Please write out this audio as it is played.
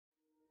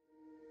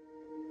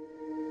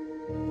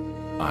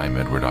I'm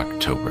Edward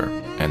October,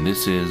 and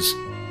this is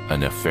A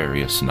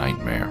Nefarious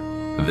Nightmare.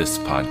 This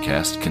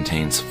podcast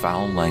contains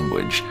foul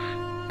language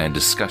and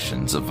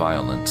discussions of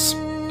violence.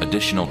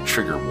 Additional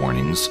trigger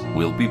warnings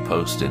will be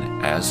posted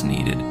as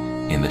needed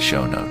in the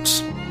show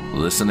notes.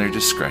 Listener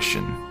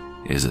discretion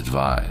is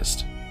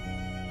advised.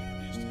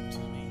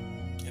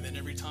 And then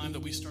every time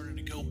that we started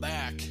to go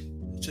back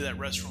to that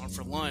restaurant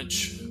for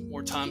lunch,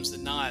 more times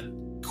than not,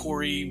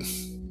 Corey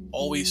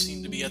always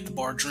seemed to be at the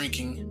bar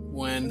drinking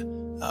when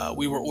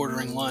we were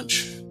ordering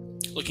lunch.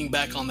 Looking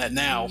back on that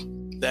now,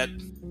 that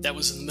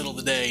was in the middle of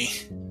the day.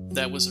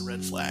 That was a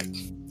red flag.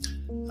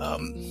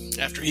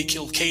 After he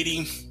killed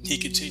Katie, he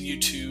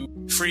continued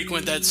to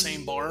frequent that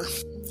same bar,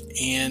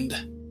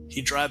 and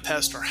he'd drive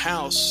past our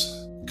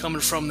house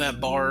coming from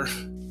that bar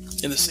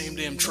in the same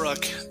damn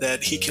truck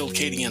that he killed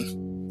Katie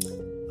in.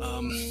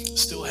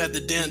 Still had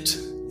the dent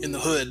in the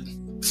hood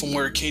from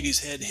where Katie's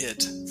head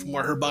hit, from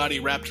where her body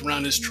wrapped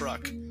around his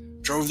truck.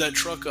 Drove that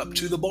truck up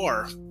to the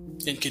bar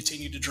and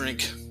continued to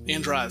drink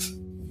and drive.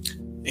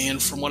 And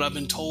from what I've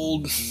been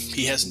told,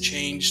 he hasn't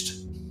changed.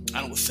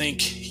 I don't think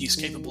he's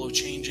capable of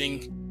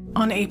changing.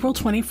 On April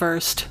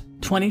 21st,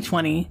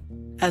 2020,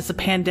 as the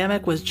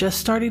pandemic was just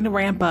starting to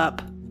ramp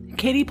up,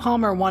 Katie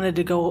Palmer wanted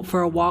to go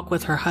for a walk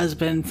with her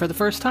husband for the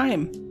first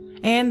time.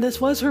 And this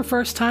was her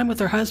first time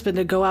with her husband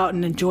to go out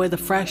and enjoy the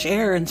fresh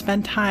air and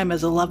spend time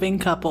as a loving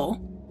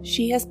couple.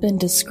 She has been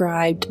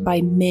described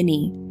by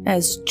many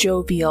as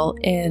jovial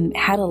and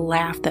had a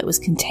laugh that was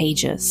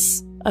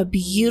contagious. A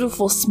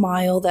beautiful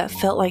smile that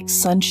felt like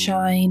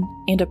sunshine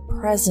and a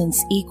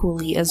presence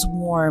equally as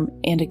warm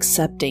and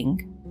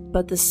accepting.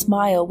 But the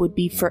smile would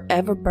be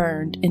forever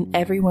burned in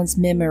everyone's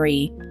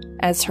memory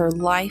as her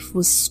life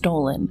was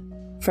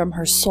stolen from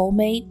her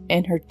soulmate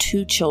and her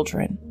 2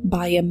 children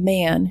by a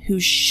man who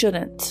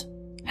shouldn't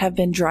have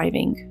been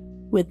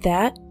driving. With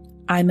that,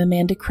 I'm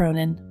Amanda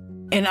Cronin.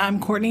 And I'm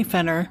Courtney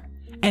Fenner,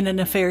 and A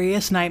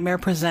Nefarious Nightmare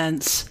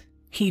presents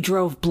He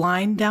Drove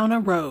Blind Down a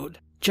Road.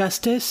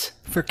 Justice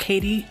for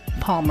Katie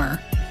Palmer.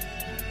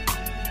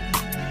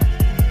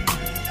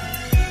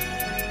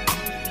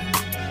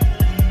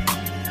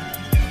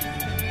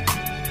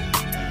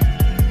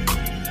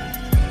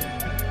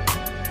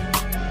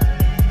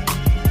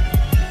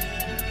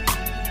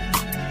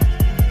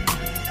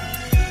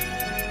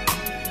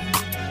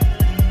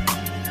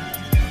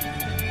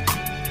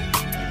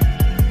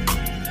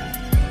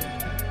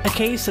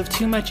 A case of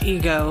too much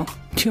ego,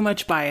 too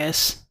much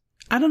bias.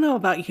 I don't know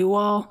about you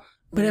all,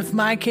 but if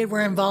my kid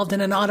were involved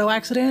in an auto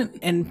accident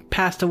and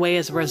passed away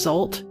as a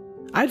result,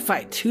 I'd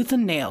fight tooth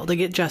and nail to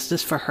get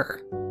justice for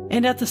her.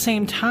 And at the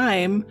same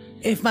time,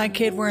 if my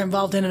kid were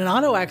involved in an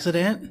auto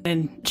accident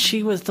and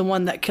she was the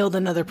one that killed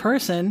another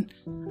person,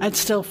 I'd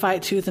still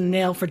fight tooth and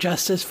nail for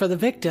justice for the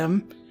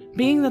victim,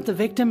 being that the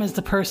victim is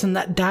the person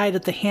that died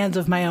at the hands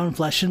of my own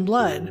flesh and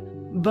blood.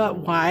 But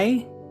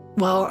why?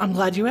 Well, I'm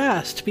glad you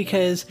asked,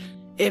 because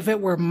if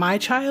it were my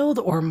child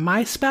or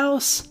my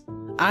spouse,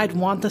 I'd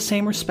want the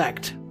same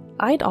respect.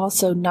 I'd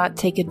also not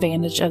take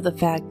advantage of the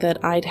fact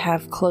that I'd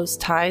have close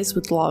ties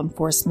with law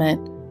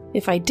enforcement.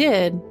 If I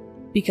did,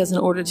 because in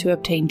order to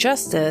obtain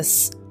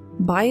justice,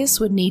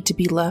 bias would need to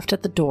be left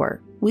at the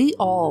door. We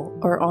all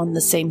are on the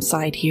same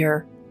side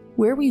here,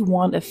 where we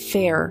want a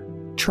fair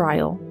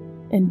trial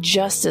and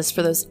justice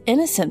for those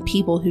innocent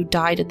people who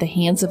died at the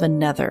hands of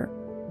another.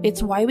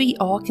 It's why we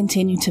all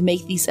continue to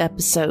make these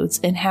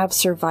episodes and have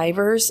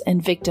survivors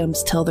and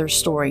victims tell their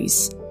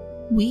stories.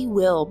 We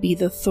will be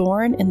the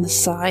thorn in the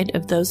side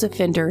of those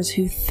offenders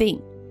who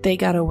think they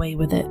got away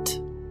with it.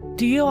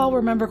 Do you all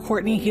remember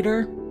Courtney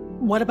Heater?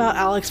 What about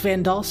Alex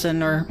Van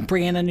Dalsen or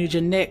Brianna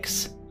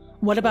Nugent-Nix?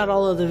 What about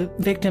all of the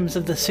victims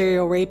of the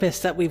serial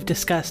rapists that we've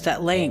discussed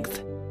at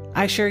length?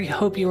 I sure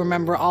hope you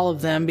remember all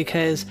of them,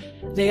 because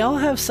they all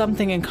have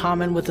something in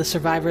common with the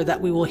survivor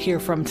that we will hear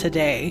from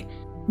today.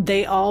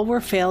 They all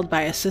were failed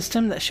by a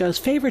system that shows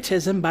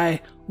favoritism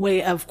by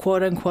way of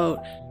quote-unquote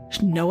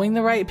knowing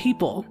the right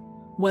people.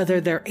 Whether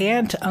they're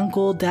aunt,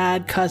 uncle,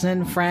 dad,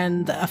 cousin,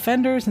 friend, the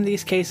offenders in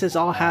these cases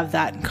all have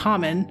that in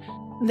common.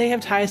 They have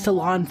ties to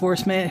law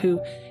enforcement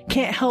who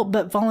can't help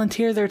but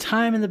volunteer their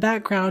time in the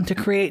background to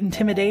create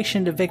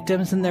intimidation to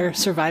victims and their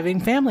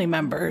surviving family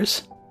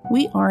members.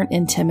 We aren't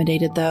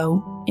intimidated,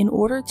 though. In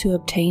order to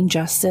obtain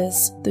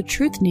justice, the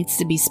truth needs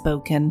to be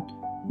spoken.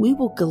 We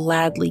will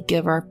gladly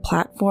give our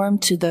platform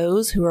to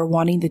those who are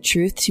wanting the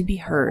truth to be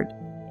heard,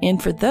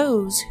 and for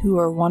those who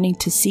are wanting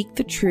to seek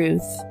the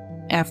truth.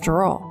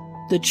 After all,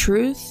 the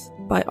truth,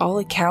 by all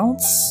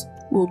accounts,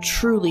 will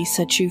truly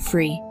set you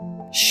free.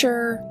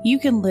 Sure, you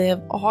can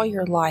live all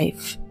your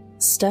life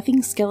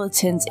stuffing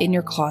skeletons in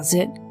your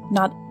closet,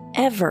 not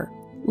ever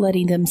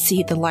letting them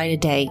see the light of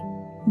day.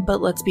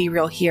 But let's be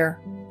real here.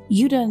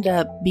 You'd end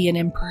up being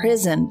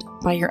imprisoned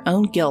by your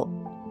own guilt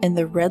and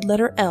the red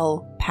letter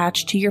L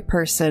patched to your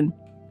person.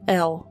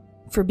 L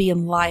for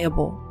being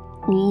liable,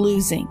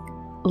 losing,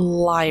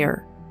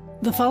 liar.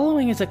 The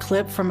following is a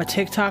clip from a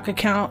TikTok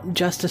account,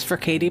 Justice for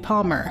Katie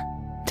Palmer.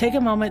 Take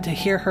a moment to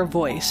hear her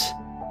voice,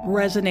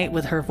 resonate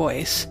with her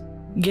voice,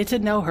 get to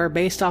know her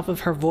based off of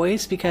her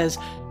voice, because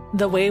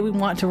The way we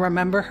want to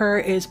remember her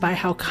is by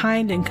how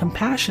kind and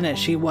compassionate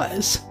she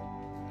was.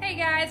 Hey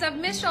guys, I've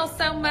missed y'all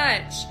so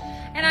much.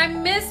 And I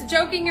miss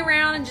joking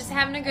around and just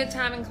having a good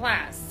time in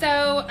class.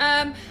 So,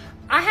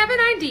 I have an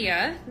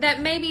idea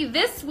that maybe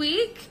this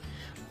week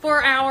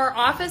for our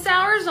office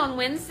hours on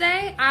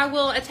Wednesday, I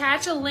will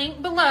attach a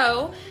link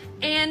below.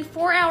 And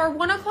for our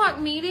 1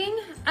 o'clock meeting,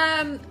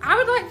 I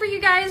would like for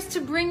you guys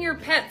to bring your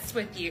pets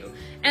with you.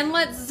 And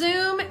let's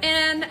Zoom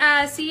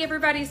and see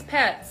everybody's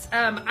pets.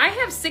 I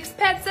have 6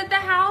 pets at the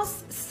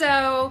house.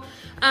 So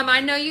I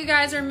know you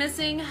guys are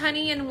missing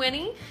Honey and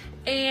Winnie.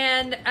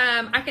 And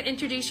I can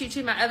introduce you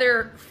to my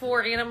other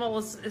 4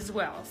 animals as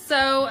well.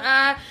 So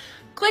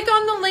click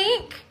on the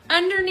link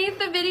underneath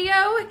the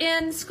video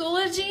in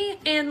Schoology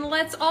and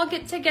let's all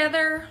get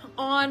together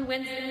on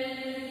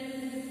Wednesday.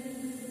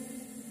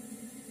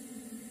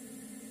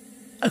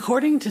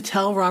 According to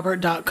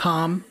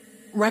tellrobert.com,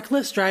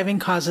 reckless driving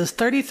causes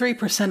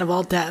 33% of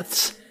all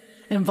deaths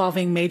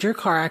involving major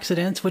car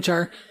accidents, which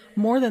are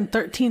more than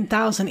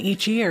 13,000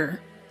 each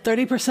year.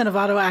 30% of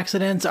auto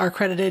accidents are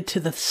credited to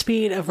the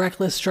speed of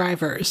reckless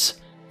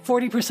drivers.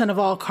 40% of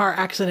all car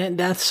accident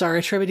deaths are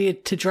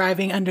attributed to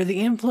driving under the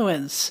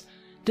influence.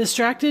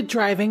 Distracted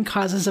driving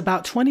causes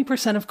about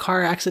 20% of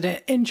car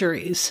accident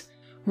injuries.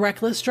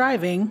 Reckless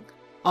driving,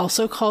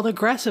 also called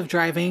aggressive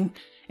driving,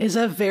 is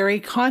a very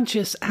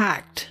conscious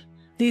act.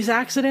 These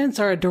accidents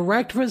are a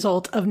direct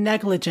result of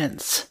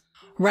negligence.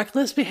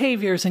 Reckless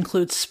behaviors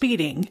include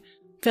speeding,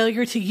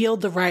 failure to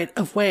yield the right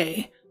of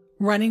way,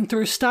 running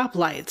through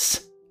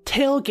stoplights,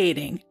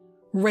 tailgating,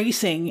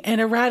 racing,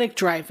 and erratic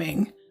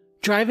driving.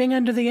 Driving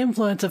under the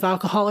influence of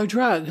alcohol or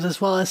drugs, as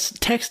well as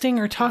texting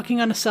or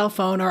talking on a cell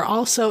phone, are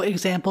also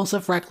examples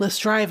of reckless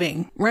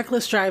driving.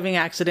 Reckless driving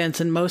accidents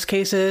in most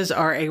cases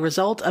are a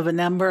result of a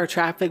number of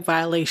traffic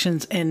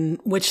violations in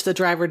which the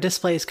driver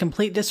displays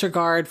complete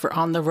disregard for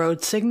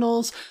on-the-road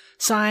signals,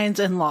 signs,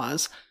 and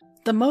laws.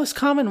 The most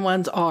common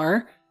ones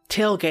are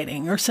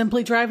tailgating, or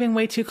simply driving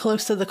way too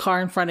close to the car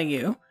in front of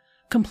you,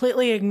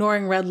 completely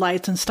ignoring red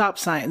lights and stop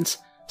signs,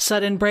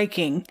 sudden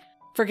braking,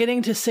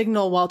 forgetting to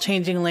signal while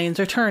changing lanes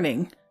or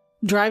turning,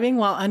 driving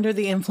while under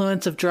the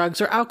influence of drugs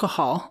or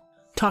alcohol,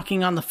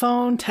 talking on the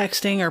phone,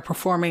 texting, or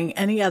performing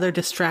any other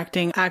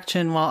distracting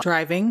action while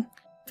driving,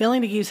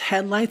 failing to use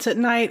headlights at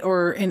night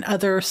or in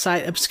other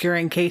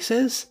sight-obscuring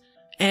cases,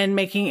 and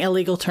making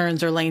illegal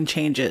turns or lane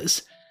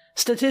changes.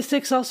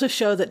 Statistics also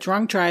show that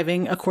drunk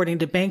driving, according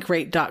to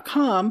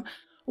bankrate.com,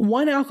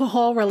 1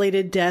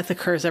 alcohol-related death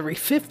occurs every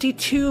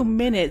 52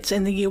 minutes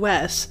in the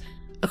U.S.,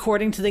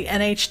 according to the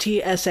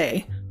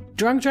NHTSA.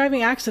 Drunk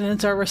driving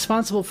accidents are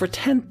responsible for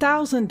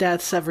 10,000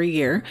 deaths every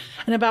year,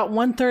 and about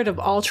 1/3 of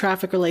all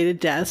traffic-related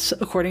deaths,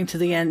 according to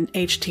the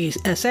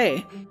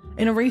NHTSA.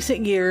 In a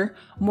recent year,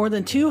 more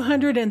than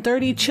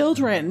 230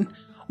 children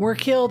were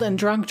killed in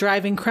drunk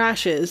driving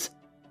crashes,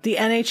 the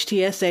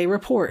NHTSA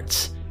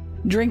reports.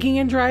 Drinking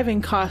and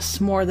driving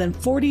costs more than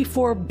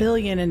 $44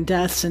 billion in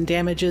deaths and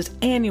damages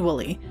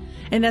annually,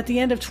 and at the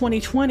end of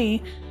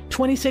 2020,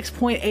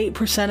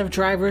 26.8% of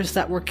drivers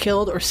that were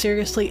killed or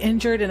seriously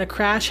injured in a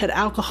crash had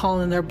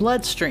alcohol in their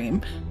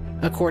bloodstream,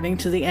 according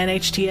to the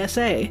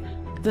NHTSA.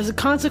 The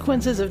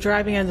consequences of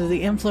driving under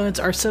the influence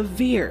are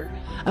severe.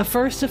 A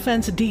first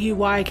offense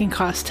DUI can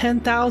cost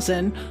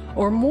 $10,000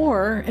 or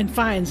more in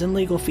fines and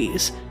legal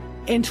fees.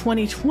 In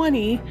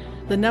 2020,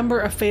 the number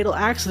of fatal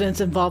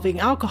accidents involving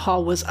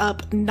alcohol was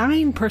up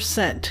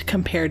 9%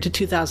 compared to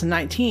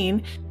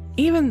 2019,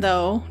 even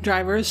though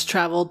drivers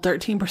traveled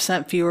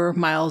 13% fewer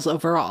miles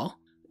overall.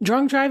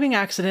 Drunk driving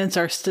accidents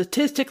are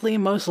statistically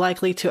most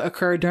likely to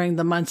occur during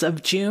the months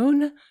of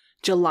June,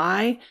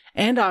 July,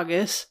 and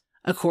August,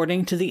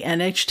 according to the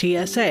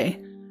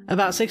NHTSA.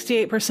 About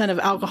 68% of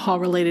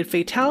alcohol-related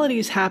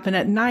fatalities happen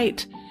at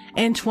night,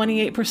 and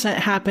 28%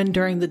 happen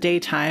during the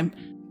daytime,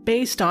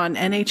 based on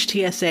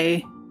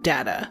NHTSA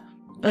data.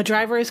 A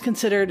driver is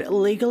considered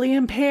legally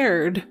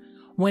impaired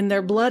when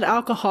their blood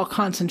alcohol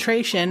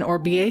concentration, or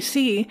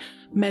BAC,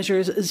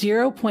 measures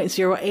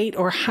 0.08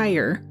 or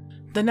higher.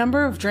 The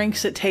number of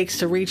drinks it takes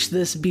to reach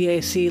this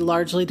BAC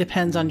largely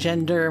depends on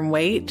gender and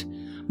weight,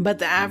 but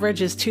the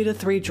average is 2 to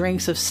 3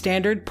 drinks of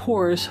standard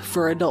pours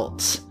for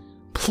adults.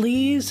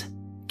 Please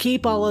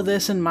keep all of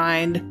this in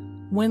mind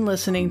when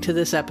listening to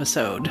this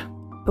episode.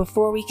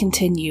 Before we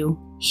continue,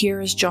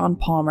 here is John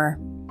Palmer,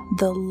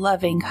 the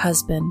loving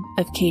husband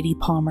of Katie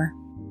Palmer.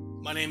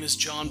 My name is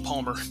John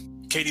Palmer.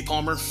 Katie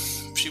Palmer,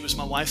 she was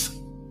my wife.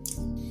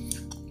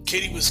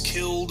 Katie was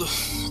killed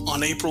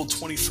on April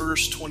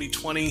 21st,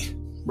 2020,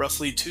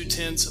 roughly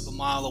 0.2 of a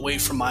mile away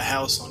from my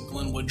house on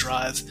Glenwood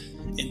Drive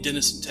in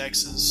Denison,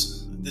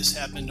 Texas. This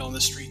happened on the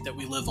street that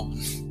we live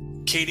on.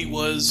 Katie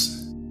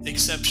was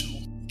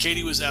exceptional.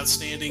 Katie was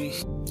outstanding,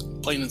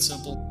 plain and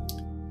simple.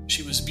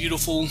 She was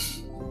beautiful,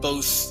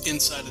 both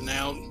inside and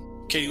out.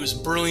 Katie was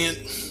brilliant.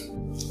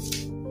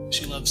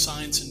 She loved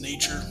science and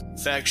nature. In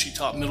fact, she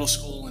taught middle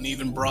school and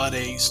even brought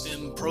a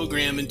STEM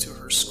program into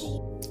her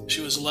school. She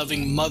was a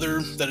loving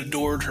mother that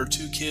adored her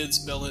 2 kids,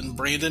 Bella and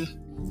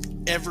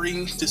Brandon.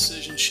 Every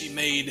decision she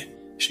made,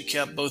 she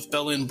kept both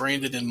Bella and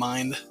Brandon in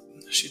mind.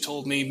 She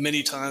told me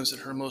many times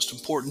that her most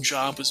important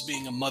job was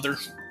being a mother.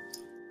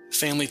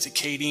 Family to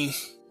Katie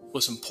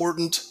was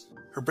important.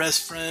 Her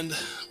best friend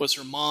was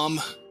her mom,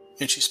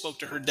 and she spoke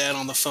to her dad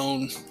on the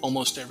phone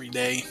almost every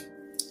day.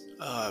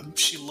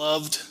 She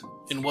loved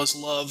and was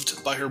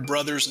loved by her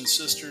brothers and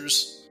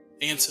sisters,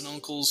 aunts and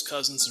uncles,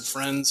 cousins and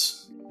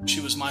friends.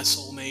 She was my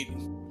soulmate.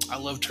 I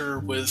loved her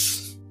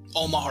with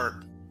all my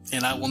heart,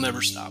 and I will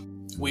never stop.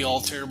 We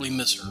all terribly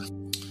miss her.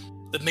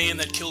 The man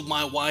that killed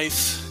my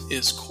wife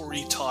is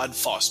Corey Todd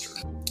Foster.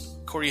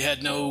 Corey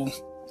had no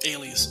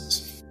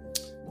aliases.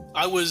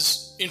 I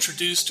was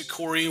introduced to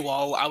Corey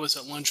while I was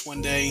at lunch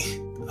one day.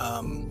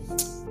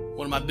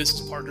 One of my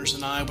business partners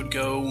and I would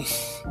go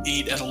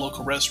eat at a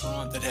local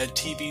restaurant that had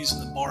TVs in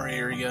the bar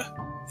area,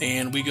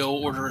 and we go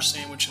order a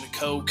sandwich and a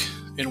Coke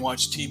and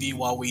watch TV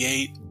while we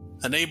ate.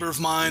 A neighbor of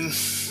mine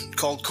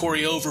called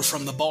Corey over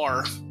from the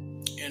bar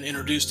and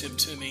introduced him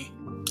to me.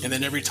 And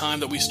then every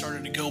time that we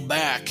started to go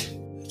back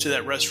to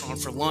that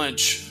restaurant for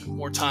lunch,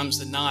 more times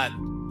than not,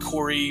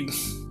 Corey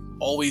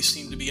always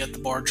seemed to be at the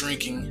bar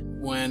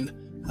drinking when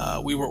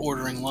we were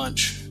ordering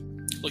lunch.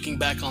 Looking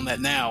back on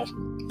that now,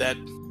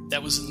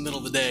 that was in the middle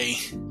of the day.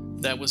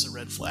 That was a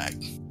red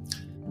flag.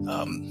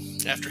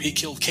 After he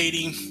killed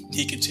Katie,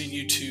 he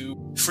continued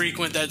to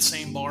frequent that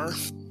same bar,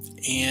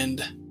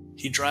 and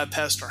he'd drive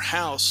past our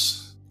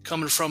house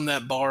coming from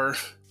that bar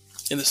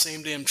in the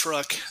same damn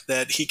truck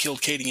that he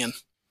killed Katie in.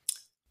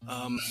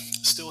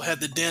 Still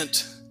had the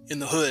dent in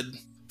the hood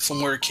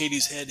from where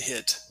Katie's head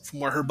hit, from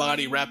where her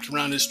body wrapped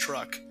around his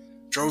truck.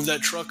 Drove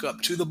that truck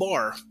up to the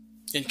bar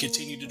and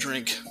continued to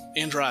drink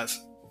and drive.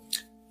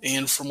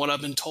 And from what I've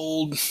been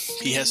told,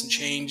 he hasn't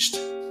changed.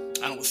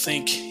 I don't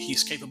think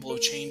he's capable of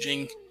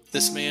changing.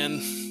 This man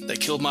that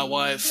killed my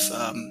wife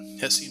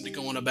has seemed to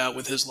go on about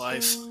with his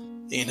life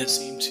and has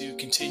seemed to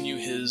continue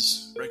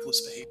his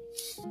reckless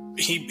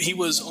behavior. He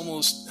was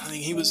almost, I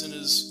think he was in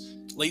his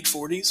late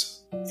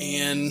 40s,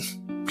 and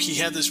he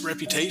had this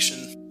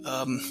reputation.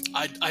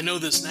 I know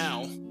this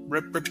now,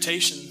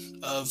 reputation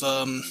of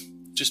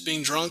just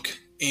being drunk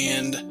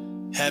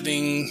and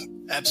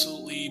having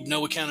absolutely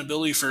no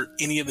accountability for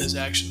any of his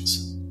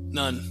actions.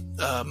 None.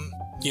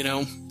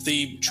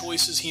 The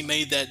choices he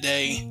made that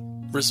day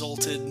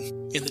resulted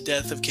in the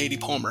death of Katie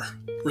Palmer,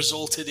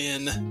 resulted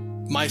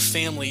in my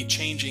family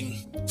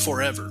changing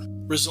forever,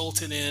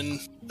 resulted in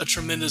a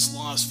tremendous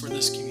loss for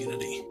this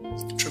community.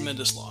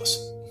 Tremendous loss.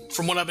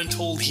 From what I've been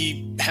told,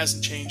 he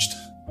hasn't changed.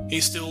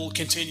 He still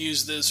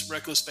continues this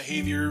reckless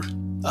behavior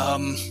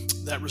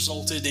that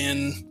resulted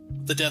in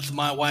the death of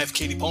my wife,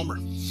 Katie Palmer.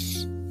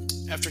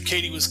 After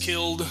Katie was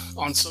killed,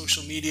 on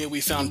social media,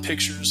 we found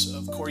pictures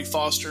of Corey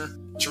Foster,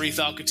 Sharif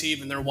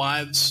Al-Khatib, and their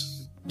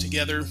wives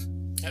together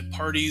at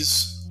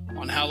parties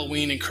on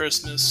Halloween and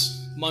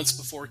Christmas, months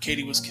before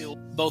Katie was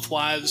killed. Both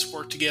wives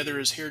worked together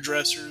as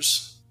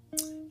hairdressers,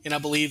 and I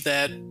believe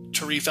that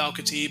Sharif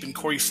Al-Khatib and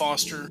Corey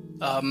Foster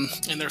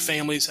and their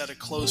families had a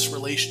close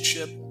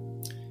relationship.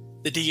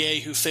 The DA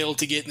who failed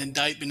to get an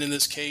indictment in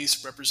this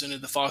case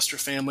represented the Foster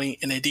family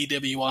in a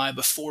DWI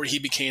before he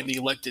became the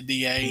elected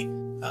DA.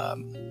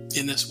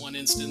 In this one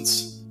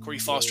instance, Corey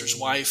Foster's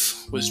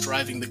wife was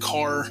driving the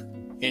car,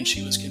 and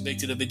she was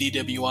convicted of a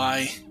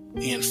DWI,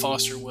 and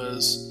Foster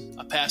was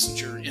a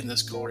passenger in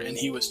this car, and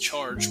he was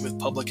charged with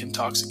public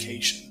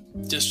intoxication.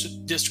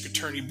 District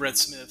Attorney Brett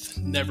Smith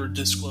never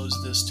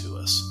disclosed this to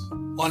us.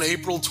 On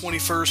April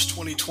 21st,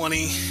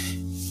 2020,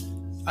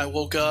 I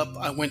woke up,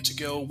 I went to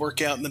go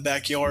work out in the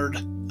backyard,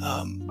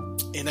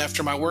 and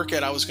after my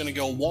workout, I was going to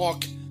go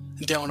walk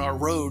down our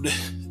road,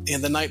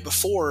 and the night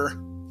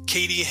before,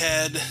 Katie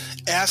had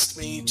asked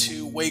me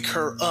to wake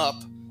her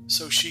up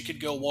so she could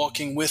go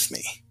walking with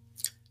me.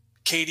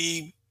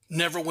 Katie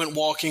never went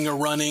walking or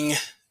running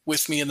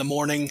with me in the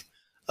morning,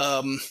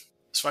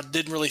 so I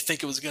didn't really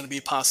think it was going to be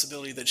a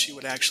possibility that she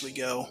would actually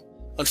go.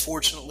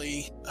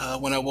 Unfortunately,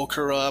 when I woke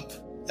her up,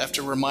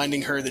 after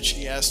reminding her that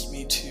she asked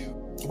me to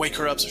wake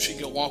her up so she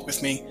could go walk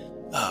with me,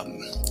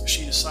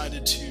 she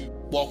decided to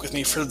walk with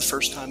me for the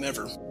first time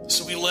ever.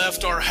 So we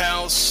left our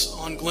house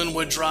on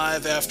Glenwood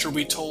Drive after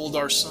we told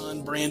our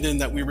son, Brandon,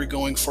 that we were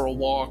going for a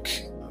walk.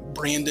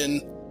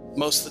 Brandon,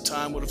 most of the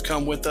time, would have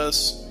come with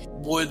us,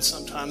 would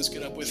sometimes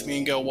get up with me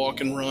and go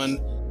walk and run.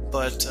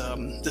 But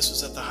this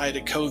was at the height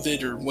of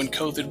COVID, or when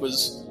COVID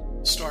was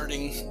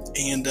starting,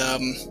 and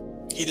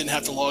he didn't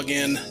have to log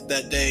in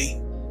that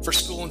day for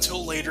school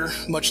until later,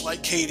 much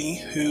like Katie,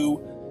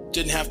 who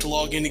didn't have to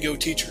log in to go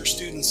teach her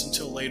students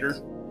until later.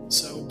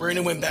 So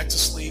Brandon went back to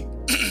sleep.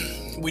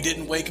 We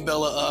didn't wake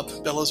Bella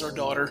up. Bella's our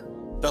daughter.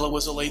 Bella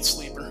was a late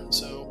sleeper,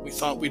 so we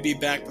thought we'd be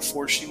back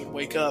before she would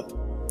wake up.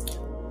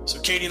 So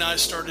Katie and I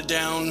started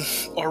down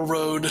our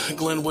road,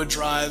 Glenwood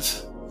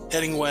Drive,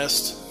 heading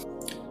west.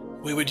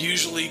 We would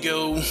usually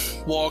go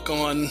walk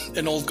on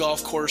an old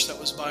golf course that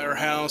was by our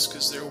house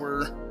because there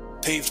were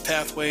paved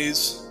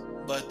pathways,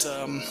 but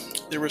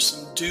there was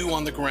some dew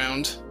on the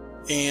ground,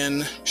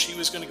 and she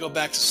was going to go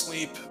back to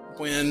sleep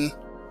when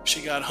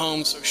she got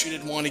home, so she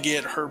didn't want to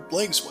get her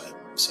legs wet.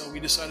 So we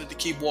decided to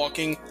keep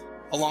walking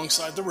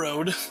alongside the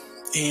road,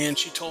 and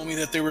she told me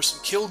that there were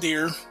some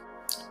killdeer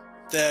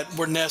that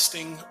were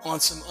nesting on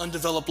some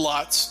undeveloped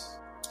lots.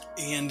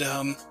 And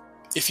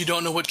if you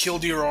don't know what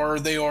killdeer are,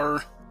 they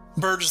are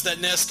birds that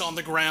nest on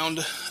the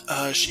ground.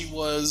 She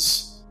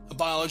was a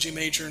biology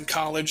major in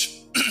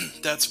college.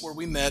 That's where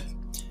we met.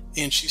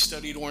 And she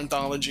studied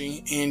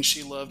ornithology, and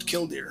she loved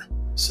killdeer.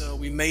 So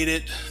we made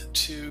it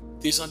to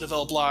these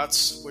undeveloped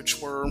lots, which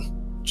were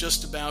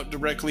just about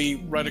directly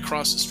right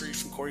across the street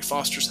from Corey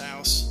Foster's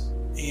house.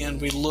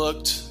 And we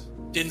looked,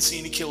 didn't see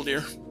any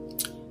killdeer.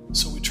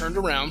 So we turned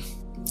around,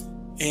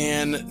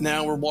 and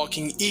now we're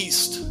walking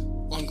east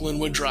on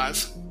Glenwood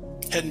Drive,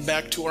 heading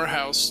back to our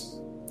house,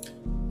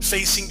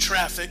 facing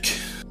traffic.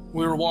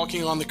 We were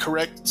walking on the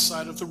correct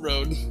side of the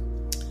road,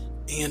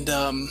 and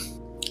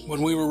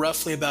when we were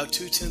roughly about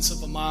 0.2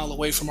 of a mile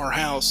away from our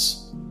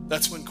house,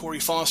 that's when Corey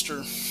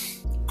Foster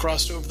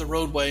crossed over the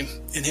roadway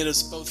and hit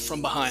us both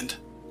from behind.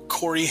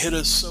 Corey hit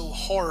us so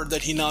hard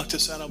that he knocked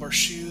us out of our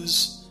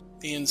shoes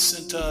and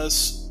sent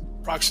us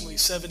approximately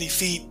 70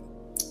 feet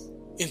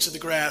into the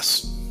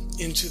grass,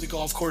 into the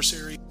golf course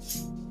area.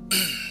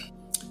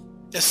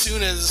 As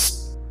soon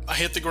as I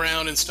hit the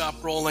ground and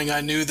stopped rolling,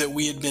 I knew that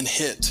we had been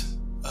hit.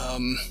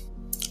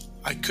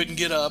 I couldn't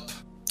get up.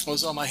 I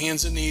was on my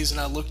hands and knees, and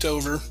I looked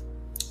over,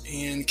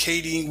 and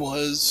Katie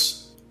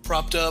was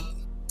propped up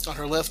on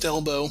her left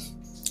elbow,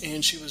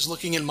 and she was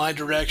looking in my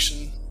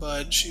direction,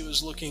 but she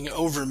was looking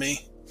over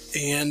me,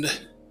 and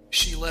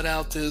she let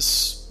out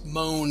this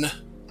moan,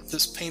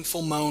 this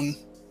painful moan.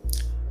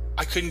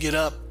 I couldn't get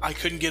up. I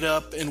couldn't get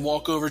up and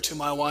walk over to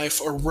my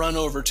wife or run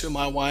over to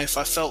my wife.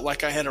 I felt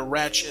like I had a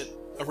ratchet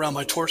around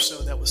my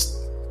torso that was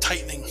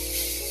tightening.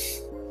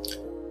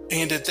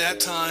 And at that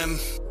time,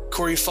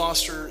 Corey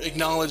Foster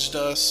acknowledged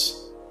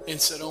us and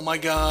said, "Oh my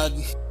God,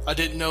 I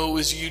didn't know it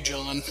was you,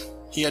 John."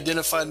 He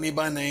identified me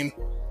by name,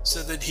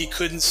 said that he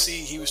couldn't see.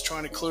 He was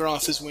trying to clear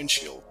off his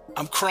windshield.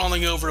 I'm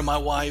crawling over to my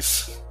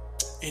wife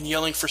and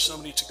yelling for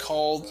somebody to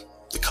call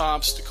the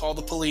cops, to call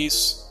the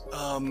police.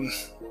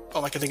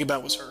 All I could think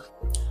about was her.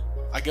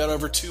 I got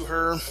over to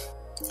her.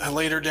 I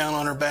laid her down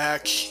on her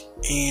back,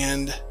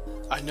 and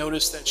I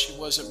noticed that she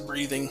wasn't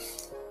breathing.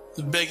 I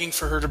was begging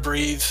for her to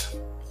breathe.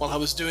 While I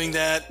was doing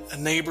that, a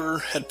neighbor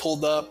had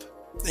pulled up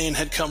and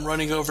had come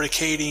running over to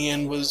Katie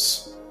and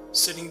was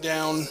sitting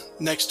down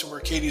next to where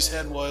Katie's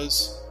head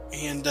was.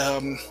 And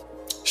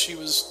she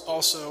was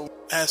also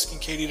asking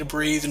Katie to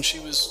breathe, and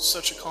she was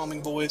such a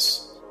calming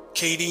voice.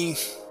 Katie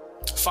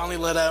finally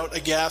let out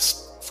a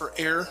gasp for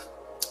air,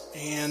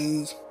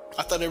 and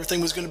I thought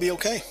everything was going to be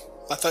okay.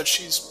 I thought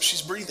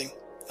she's breathing.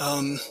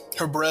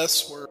 Her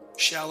breaths were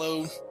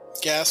shallow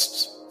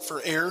gasps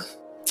for air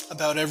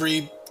about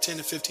every 10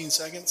 to 15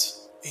 seconds.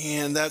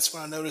 And that's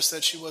when I noticed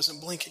that she wasn't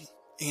blinking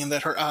and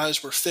that her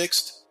eyes were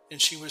fixed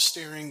and she was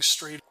staring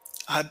straight.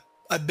 I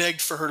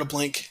begged for her to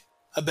blink.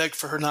 I begged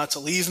for her not to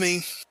leave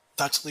me,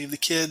 not to leave the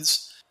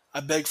kids. I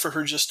begged for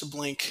her just to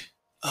blink.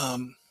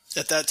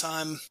 At that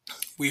time,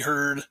 we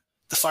heard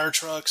the fire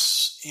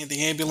trucks and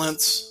the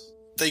ambulance.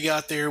 They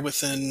got there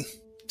within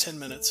 10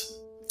 minutes.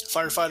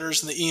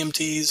 Firefighters and the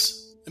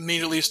EMTs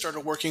immediately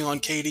started working on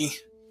Katie.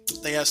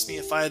 They asked me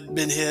if I had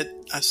been hit.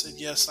 I said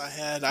yes, I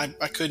had.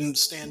 I couldn't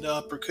stand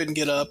up or couldn't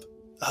get up.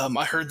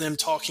 I heard them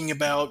talking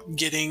about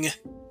getting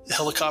the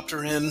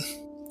helicopter in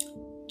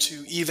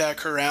to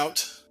evac her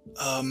out.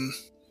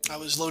 I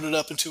was loaded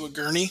up into a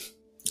gurney.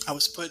 I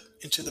was put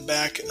into the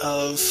back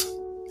of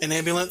an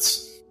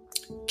ambulance.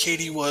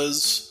 Katie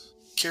was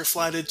care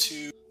flighted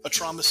to a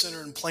trauma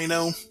center in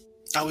Plano.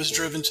 I was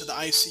driven to the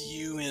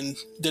ICU in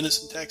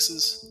Denison,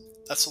 Texas.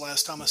 That's the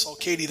last time I saw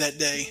Katie that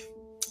day.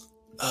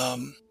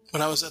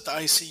 When I was at the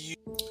ICU,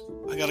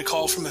 I got a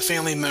call from a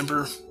family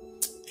member,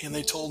 and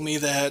they told me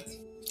that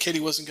Katie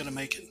wasn't going to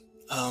make it.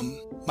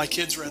 My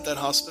kids were at that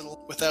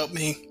hospital without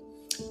me,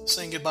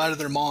 saying goodbye to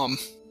their mom,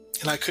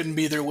 and I couldn't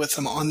be there with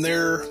them on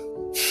their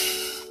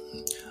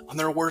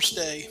worst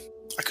day.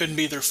 I couldn't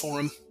be there for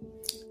them.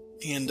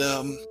 And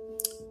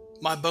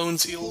my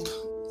bones healed,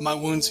 my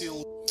wounds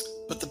healed,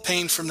 but the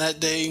pain from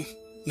that day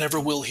never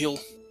will heal.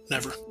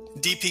 Never.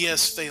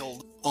 DPS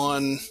failed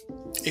on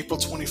April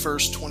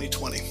 21st,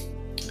 2020.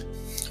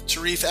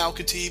 Tarif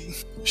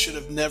Al-Khatib should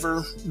have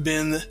never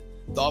been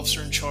the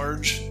officer in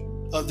charge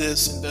of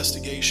this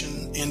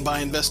investigation. And by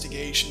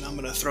investigation, I'm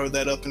going to throw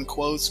that up in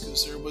quotes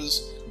because there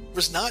was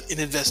not an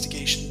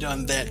investigation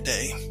done that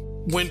day.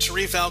 When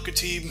Tarif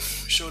Al-Khatib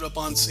showed up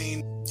on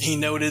scene, he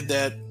noted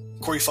that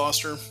Corey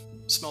Foster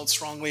smelled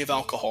strongly of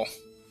alcohol.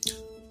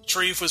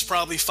 Tarif was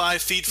probably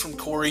 5 feet from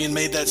Corey and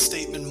made that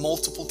statement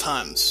multiple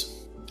times.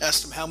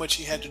 Asked him how much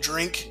he had to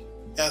drink,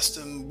 asked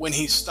him when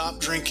he stopped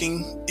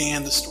drinking,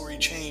 and the story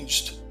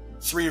changed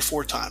 3 or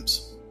 4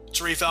 times.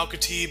 Tarif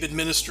Al-Khatib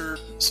administered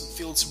some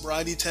field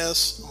sobriety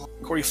tests on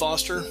Corey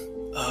Foster.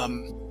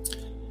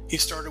 He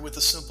started with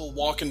a simple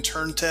walk and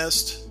turn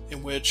test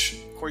in which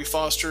Corey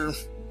Foster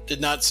did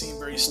not seem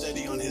very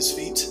steady on his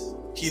feet.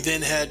 He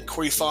then had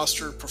Corey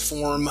Foster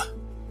perform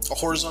a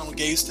horizontal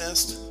gaze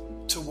test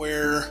to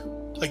where,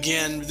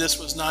 again, this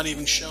was not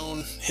even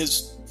shown.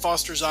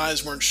 Foster's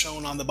eyes weren't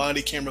shown on the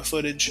body camera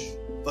footage.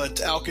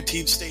 but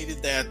Al-Khatib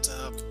stated that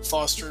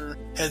Foster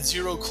had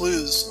 0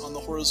 clues on the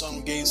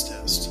horizontal gaze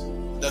test.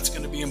 That's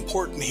going to be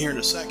important here in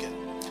a second.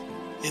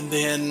 And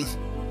then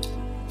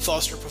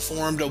Foster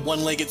performed a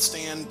one-legged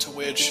stand to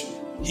which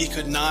he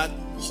could not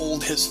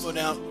hold his foot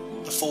out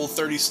the full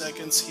 30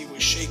 seconds. He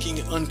was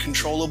shaking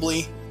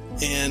uncontrollably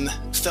and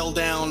fell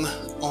down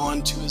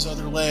onto his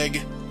other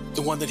leg,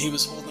 the one that he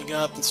was holding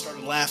up, and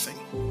started laughing.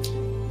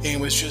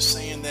 And was just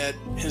saying that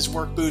his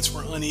work boots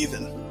were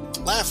uneven.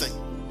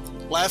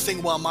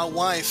 Laughing while my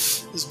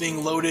wife is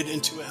being loaded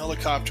into a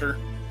helicopter.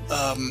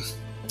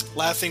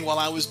 Laughing while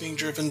I was being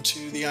driven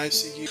to the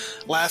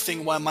ICU.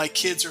 Laughing while my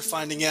kids are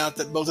finding out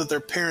that both of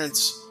their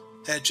parents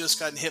had just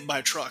gotten hit by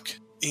a truck.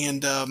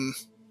 And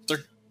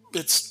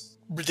it's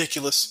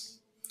ridiculous.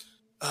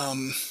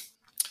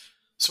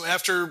 So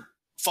after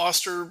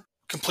Foster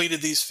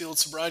completed these field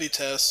sobriety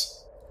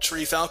tests,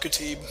 Sharif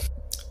Al-Khatib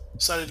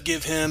decided to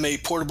give him a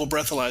portable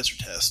breathalyzer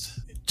test,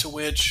 to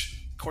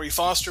which Corey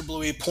Foster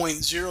blew a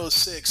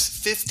 .06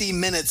 50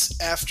 minutes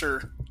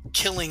after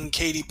killing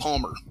Katie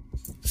Palmer.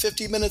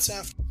 50 minutes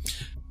after.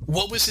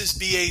 What was his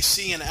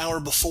BAC an hour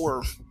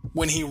before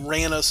when he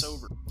ran us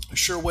over?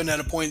 Sure wasn't at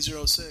a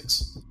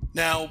 .06.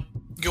 Now,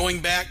 going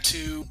back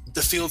to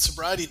the field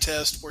sobriety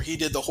test where he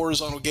did the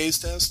horizontal gaze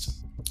test,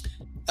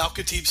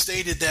 Al-Khatib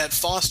stated that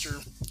Foster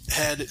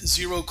had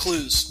 0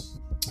 clues.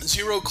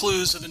 0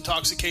 clues of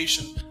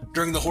intoxication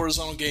during the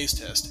horizontal gaze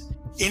test.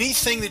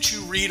 Anything that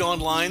you read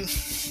online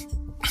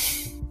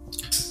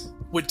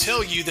would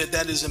tell you that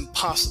that is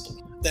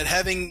impossible. That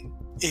having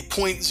a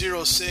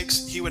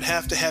 .06, he would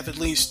have to have at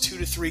least 2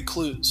 to 3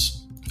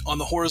 clues on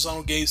the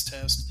horizontal gaze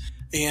test.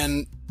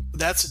 And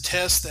that's a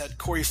test that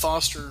Corey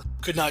Foster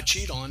could not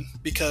cheat on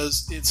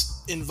because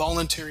it's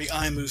involuntary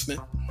eye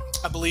movement.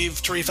 I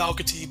believe Sharif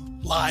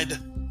Al-Khatib lied.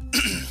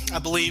 I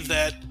believe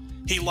that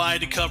he lied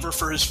to cover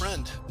for his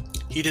friend.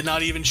 He did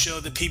not even show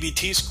the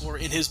PBT score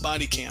in his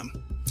body cam.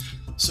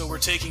 So we're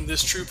taking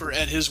this trooper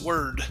at his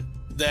word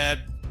that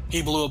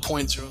he blew a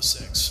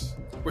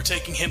 .06. We're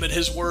taking him at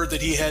his word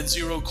that he had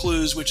 0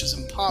 clues, which is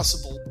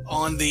impossible,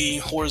 on the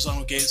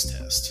horizontal gaze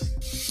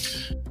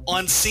test.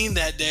 On scene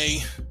that day,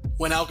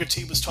 when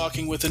Al-Khatib was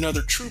talking with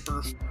another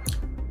trooper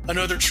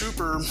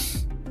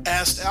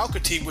asked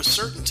Al-Khatib with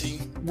certainty,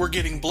 "We're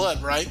getting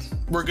blood, right?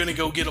 We're going to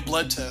go get a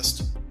blood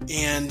test."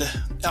 And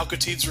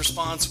Al-Khatib's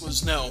response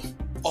was no.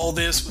 All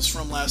this was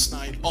from last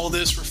night. All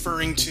this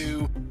referring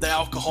to the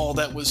alcohol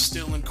that was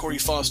still in Corey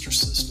Foster's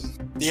system.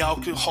 The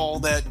alcohol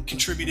that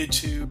contributed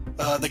to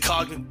the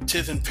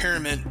cognitive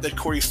impairment that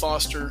Corey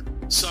Foster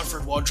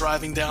suffered while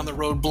driving down the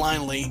road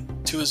blindly,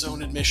 to his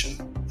own admission,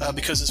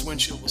 because his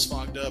windshield was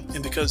fogged up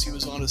and because he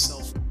was on his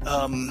cell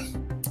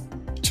phone.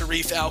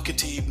 Sharif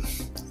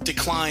Al-Khatib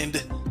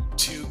declined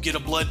to get a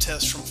blood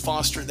test from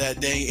Foster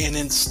that day and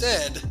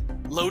instead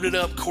loaded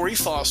up Corey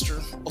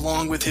Foster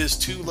along with his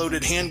 2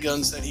 loaded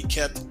handguns that he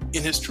kept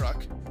in his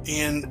truck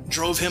and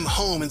drove him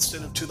home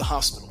instead of to the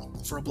hospital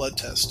for a blood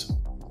test.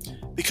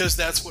 Because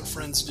that's what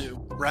friends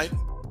do, right?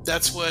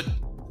 That's what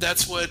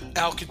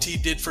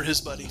Al-Khatib did for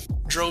his buddy.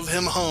 Drove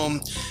him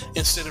home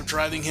instead of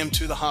driving him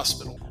to the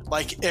hospital,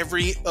 like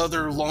every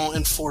other law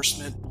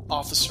enforcement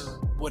officer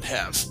would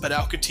have. But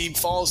Al-Khatib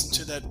falls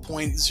into that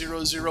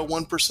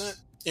 0.001%,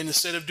 and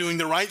instead of doing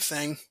the right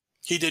thing,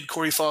 he did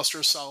Corey Foster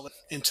a solid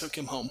and took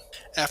him home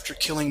after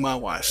killing my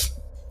wife.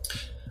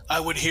 I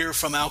would hear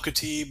from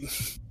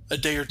Al-Khatib a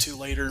day or 2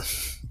 later,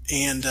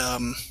 and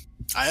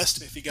I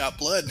asked him if he got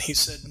blood, and he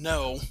said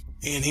no.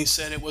 And he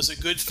said it was a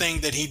good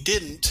thing that he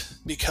didn't,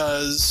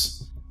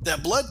 because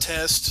that blood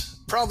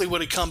test probably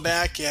would have come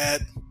back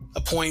at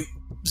a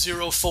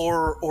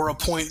 .04 or a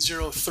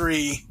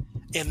 .03,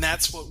 and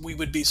that's what we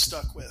would be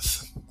stuck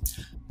with.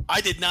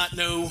 I did not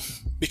know,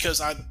 because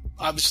I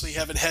obviously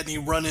haven't had any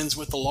run-ins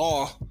with the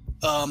law,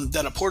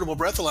 that a portable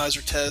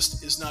breathalyzer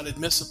test is not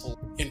admissible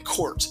in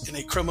court. In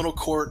a criminal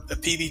court, a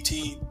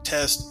PBT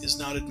test is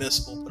not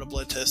admissible, but a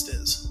blood test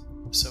is.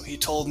 So he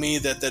told me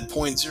that that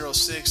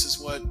 .06 is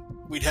what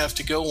we'd have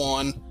to go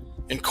on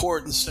in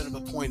court instead of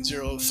a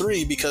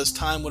 .03, because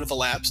time would have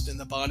elapsed and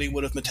the body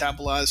would have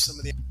metabolized some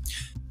of the...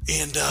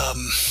 And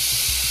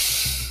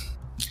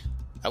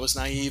I was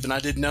naive and I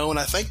didn't know, and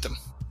I thanked him.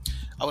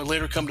 I would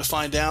later come to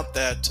find out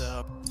that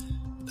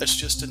that's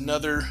just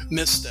another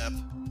misstep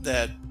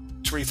that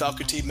Sharif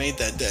Al-Khatib made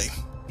that day.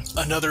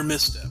 Another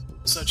misstep,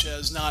 such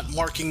as not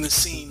marking the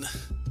scene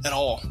at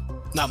all,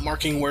 not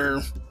marking where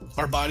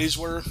our bodies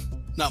were,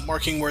 not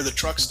marking where the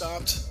truck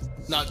stopped,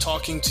 not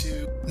talking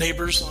to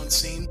neighbors on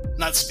scene,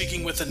 not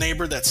speaking with the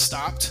neighbor that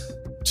stopped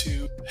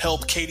to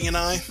help Katie and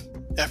I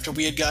after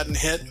we had gotten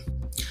hit,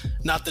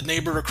 not the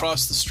neighbor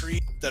across the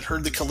street that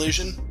heard the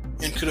collision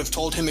and could have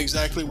told him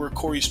exactly where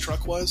Corey's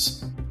truck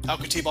was.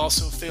 Al-Khatib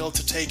also failed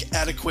to take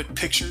adequate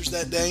pictures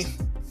that day.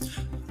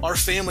 Our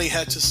family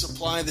had to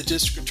supply the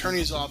district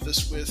attorney's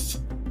office with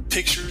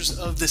pictures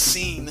of the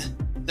scene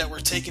that were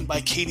taken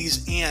by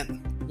Katie's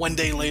aunt 1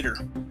 day later,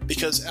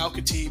 because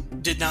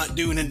Al-Khatib did not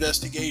do an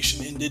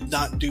investigation and did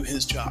not do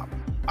his job.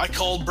 I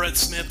called Brett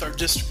Smith, our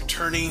district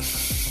attorney,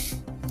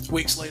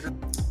 weeks later,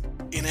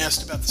 and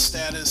asked about the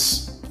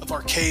status of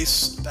our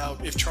case,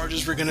 about if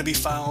charges were going to be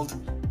filed.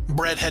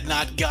 Brett had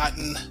not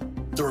gotten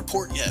the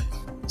report yet.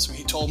 So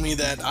he told me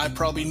that I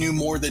probably knew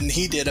more than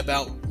he did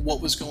about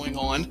what was going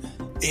on,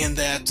 and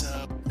that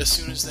as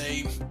soon as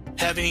they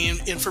have any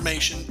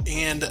information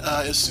and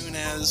as soon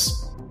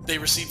as they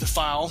received the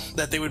file,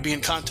 that they would be in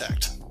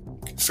contact.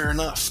 Fair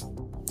enough.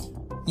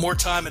 More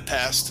time had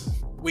passed.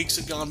 Weeks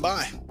had gone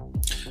by.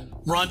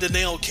 Rhonda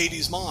Nail,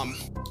 Katie's mom,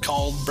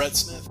 called Brett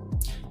Smith.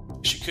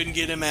 She couldn't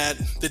get him at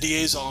the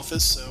DA's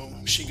office, so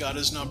she got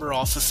his number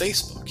off of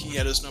Facebook. He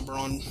had his number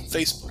on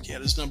Facebook. He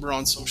had his number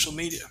on social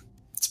media.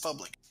 It's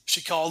public.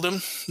 She called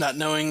him, not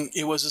knowing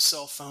it was a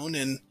cell phone,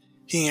 and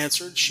he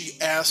answered. She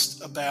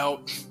asked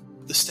about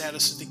the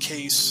status of the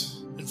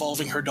case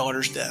involving her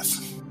daughter's death.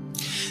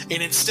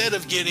 And instead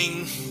of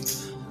getting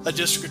a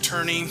district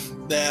attorney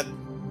that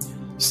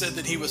said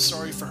that he was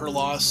sorry for her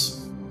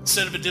loss,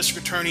 instead of a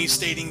district attorney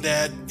stating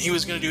that he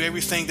was going to do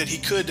everything that he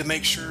could to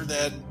make sure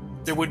that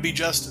there would be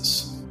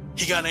justice,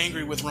 he got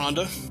angry with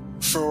Rhonda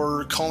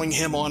for calling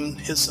him on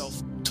his cell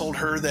phone, told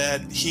her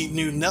that he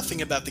knew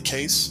nothing about the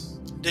case,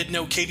 didn't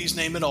know Katie's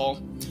name at all,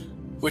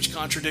 which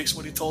contradicts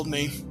what he told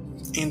me,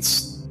 and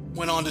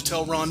went on to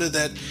tell Rhonda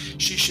that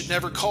she should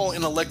never call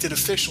an elected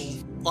official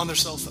on their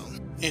cell phone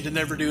and to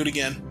never do it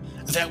again.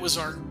 That was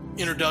our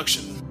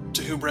introduction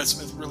to who Brett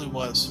Smith really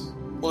was.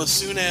 Well, as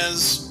soon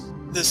as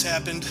this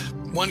happened,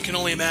 one can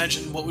only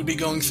imagine what would be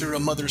going through a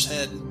mother's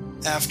head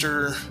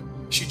after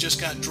she just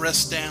got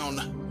dressed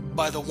down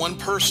by the one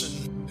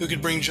person who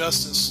could bring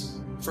justice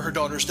for her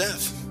daughter's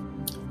death.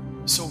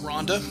 So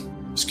Rhonda,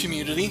 his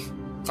community,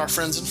 our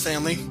friends and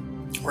family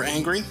were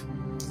angry.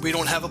 We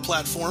don't have a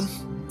platform,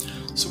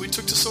 so we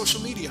took to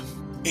social media.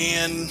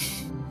 And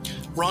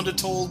Rhonda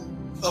told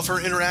of her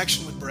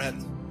interaction with Brett,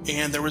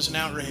 and there was an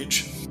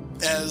outrage,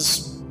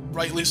 as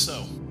rightly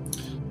so.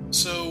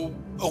 So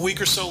a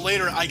week or so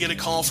later, I get a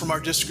call from our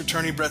district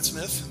attorney, Brett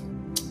Smith,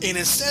 and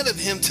instead of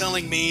him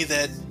telling me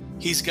that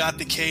he's got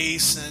the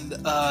case and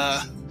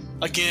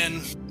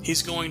again,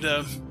 he's going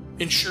to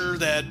ensure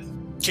that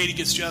Katie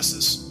gets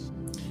justice,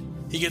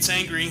 he gets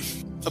angry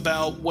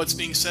about what's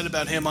being said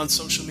about him on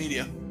social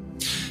media.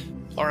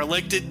 Our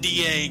elected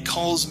DA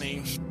calls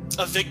me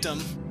a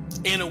victim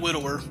and a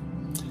widower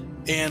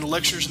and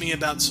lectures me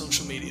about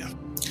social media.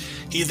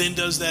 He then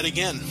does that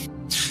again.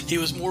 He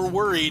was more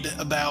worried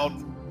about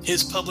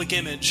his public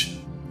image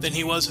than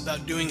he was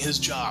about doing his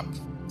job,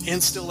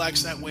 and still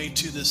acts that way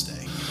to this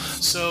day.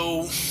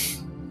 So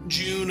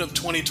June of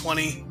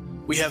 2020,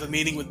 we have a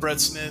meeting with Brett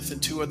Smith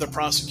and two other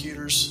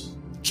prosecutors.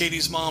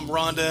 Katie's mom,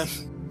 Rhonda,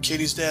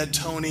 Katie's dad,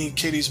 Tony,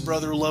 Katie's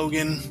brother,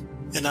 Logan,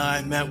 and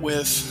I met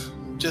with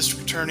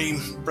District Attorney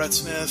Brett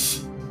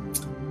Smith,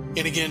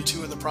 and again,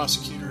 two of the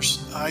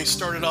prosecutors. I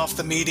started off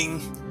the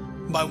meeting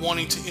by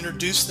wanting to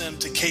introduce them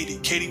to Katie.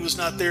 Katie was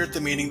not there at the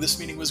meeting. This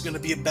meeting was going to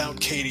be about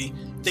Katie.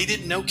 They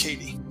didn't know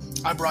Katie.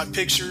 I brought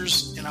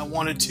pictures, and I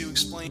wanted to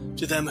explain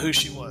to them who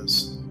she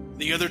was.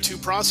 The other two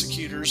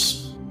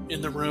prosecutors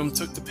in the room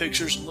took the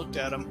pictures and looked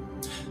at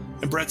them.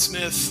 And Brett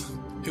Smith,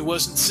 who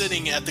wasn't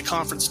sitting at the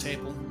conference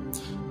table,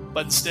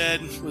 but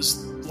instead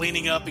was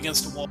leaning up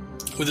against a wall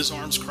with his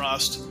arms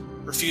crossed,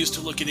 refused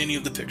to look at any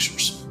of the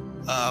pictures.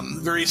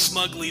 Very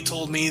smugly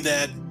told me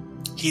that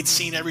he'd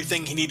seen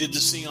everything he needed to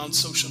see on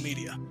social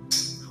media.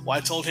 Well, I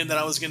told him that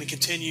I was going to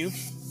continue,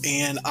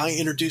 and I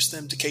introduced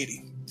them to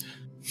Katie.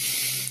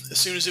 As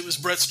soon as it was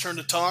Brett's turn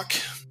to talk,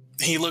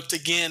 he looked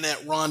again at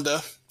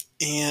Rhonda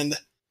and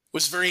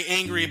was very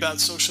angry about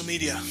social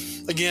media.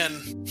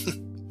 Again,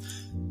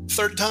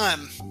 third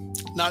time.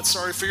 Not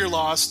sorry for your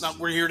loss, not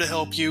we're here to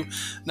help you,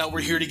 not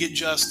we're here to get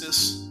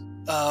justice,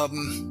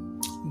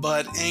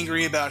 but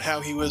angry about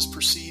how he was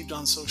perceived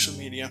on social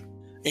media.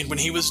 And when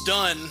he was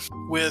done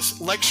with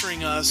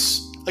lecturing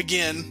us,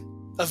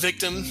 again, a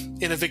victim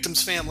in a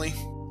victim's family,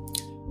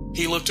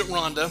 he looked at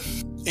Rhonda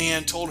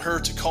and told her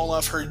to call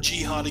off her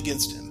jihad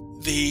against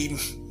him. The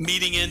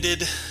meeting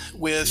ended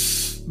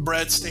with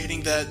Brett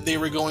stating that they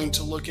were going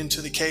to look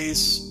into the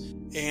case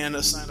and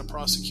assign a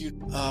prosecutor.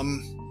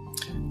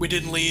 We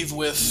didn't leave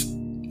with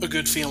a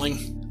good feeling,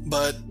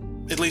 but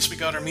at least we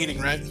got our meeting,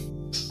 right?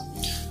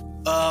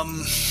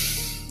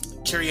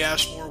 Carrie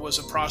Ashmore was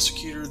a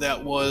prosecutor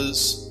that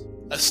was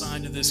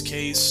assigned to this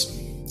case.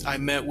 I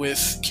met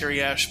with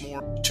Carrie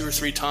Ashmore 2 or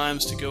 3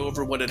 times to go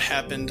over what had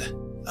happened.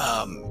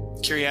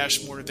 Carrie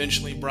Ashmore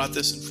eventually brought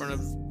this in front of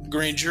a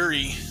grand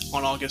jury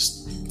on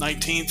August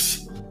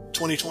 19th,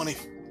 2020.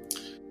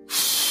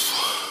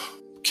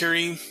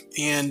 Carrie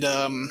and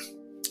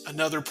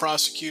another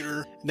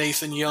prosecutor,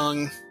 Nathan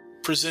Young,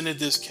 presented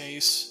this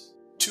case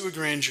to a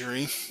grand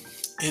jury.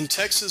 In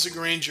Texas, a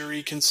grand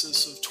jury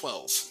consists of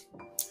 12.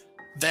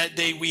 That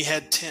day we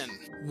had 10.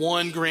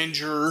 One grand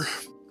juror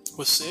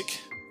was sick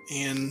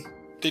and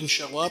didn't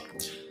show up.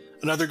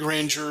 Another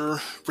grand juror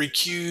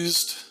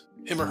recused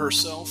him or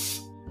herself,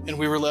 and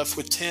we were left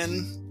with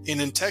 10.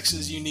 And in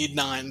Texas, you need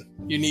 9.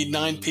 You need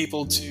 9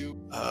 people to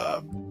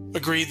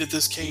agree that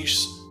this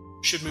case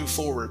should move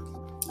forward.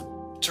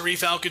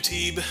 Tarif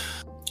Al-Khatib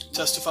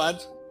testified.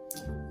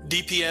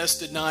 DPS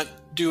did not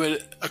do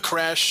a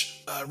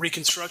crash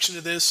reconstruction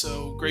of this,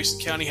 so Grayson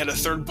County had a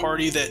third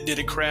party that did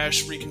a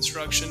crash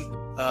reconstruction.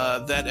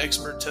 That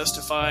expert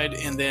testified,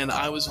 and then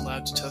I was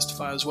allowed to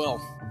testify as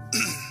well.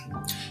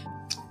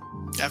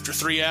 After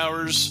 3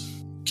 hours,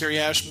 Carrie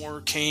Ashmore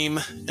came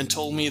and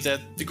told me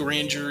that the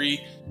grand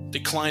jury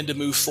declined to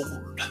move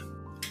forward.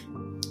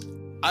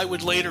 I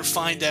would later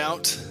find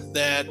out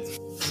that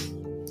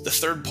the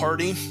third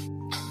party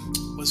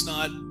was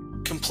not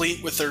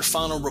complete with their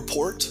final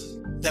report.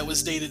 That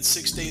was dated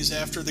 6 days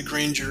after the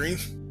grand jury.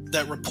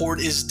 That report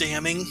is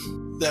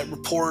damning. That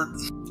report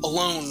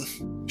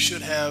alone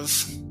should have,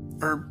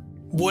 or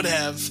would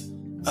have,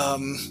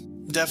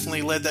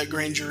 definitely led that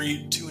grand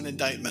jury to an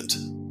indictment.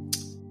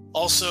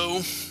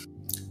 Also,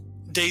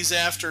 days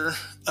after,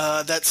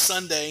 that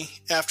Sunday,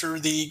 after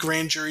the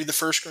grand jury, the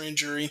first grand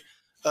jury,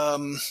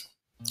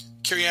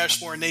 Carrie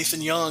Ashmore and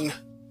Nathan Young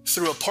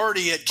threw a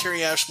party at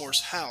Carrie Ashmore's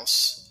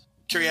house.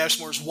 Carrie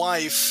Ashmore's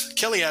wife,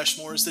 Kelly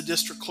Ashmore, is the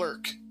district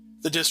clerk.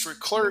 The district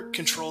clerk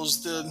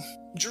controls the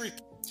jury.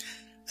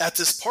 At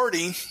this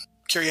party,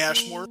 Carrie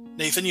Ashmore,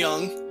 Nathan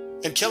Young,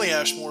 and Kelly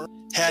Ashmore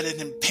had an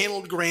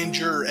impaneled grand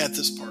juror at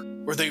this party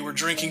where they were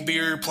drinking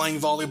beer, playing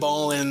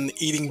volleyball, and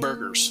eating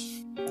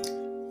burgers.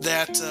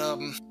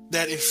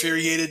 That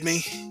infuriated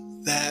me.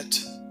 That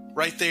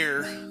right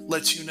there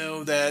lets you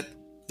know that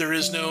there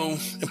is no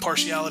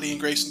impartiality in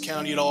Grayson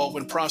County at all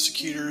when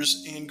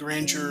prosecutors and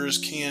grand jurors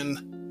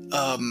can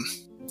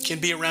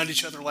be around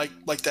each other like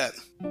that.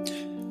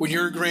 When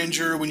you're a grand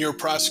juror, when you're a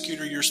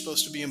prosecutor, you're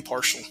supposed to be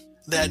impartial.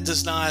 That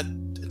does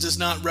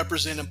not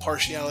represent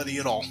impartiality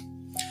at all.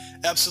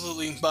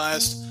 Absolutely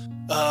biased.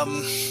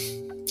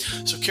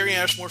 So Carrie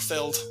Ashmore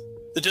failed.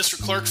 The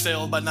district clerk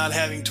failed by not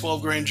having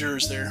 12 grand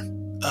jurors there.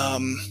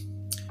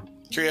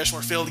 Carrie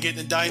Ashmore failed to get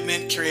an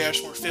indictment. Carrie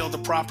Ashmore failed to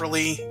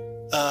properly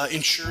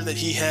ensure that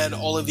he had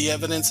all of the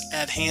evidence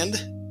at hand.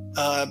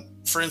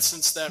 For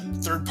instance, that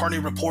third-party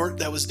report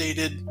that was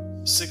dated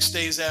 6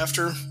 days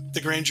after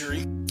the grand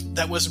jury,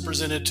 that wasn't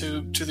presented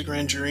to the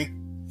grand jury.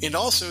 And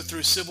also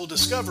through civil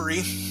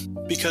discovery,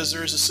 because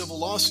there is a civil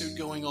lawsuit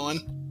going on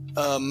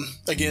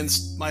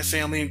against my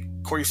family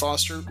and Corey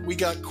Foster, we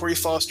got Corey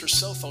Foster's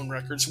cell phone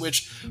records,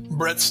 which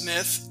Brett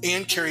Smith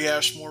and Carrie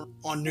Ashmore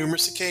on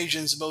numerous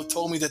occasions both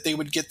told me that they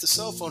would get the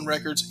cell phone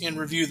records and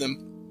review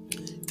them.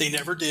 They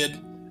never did.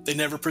 They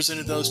never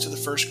presented those to the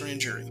first grand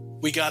jury.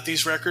 We got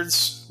these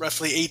records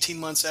roughly 18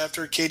 months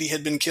after Katie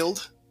had been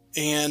killed,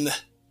 and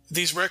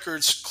these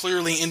records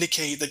clearly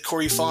indicate that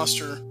Corey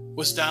Foster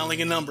was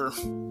dialing a number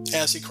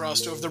as he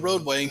crossed over the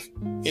roadway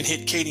and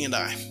hit Katie and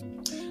I.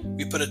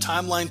 We put a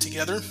timeline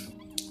together.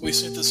 We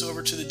sent this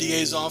over to the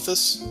DA's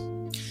office,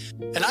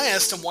 and I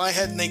asked them why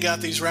hadn't they got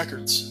these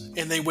records,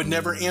 and they would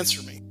never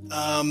answer me.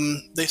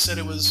 They said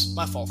it was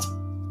my fault.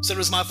 Said it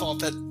was my fault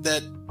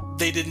that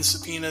they didn't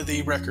subpoena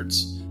the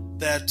records,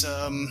 that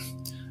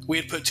we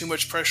had put too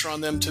much pressure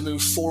on them to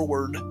move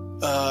forward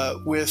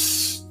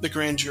with the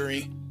grand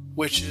jury,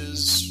 which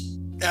is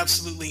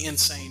absolutely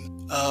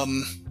insane.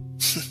 I'm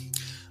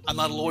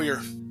not a lawyer.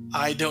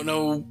 I don't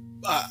know.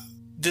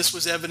 This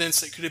was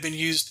evidence that could have been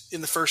used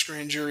in the first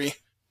grand jury,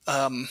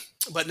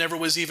 but never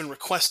was even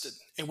requested.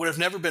 It would have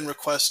never been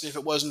requested if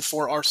it wasn't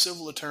for our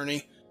civil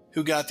attorney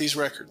who got these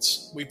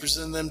records. We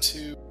presented them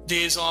to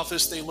DA's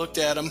office. They looked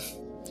at them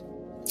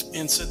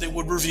and said they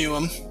would review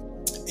them.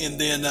 And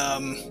then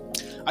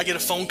I get a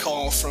phone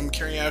call from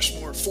Carrie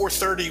Ashmore at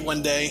 4:30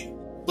 one day.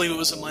 I believe it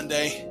was a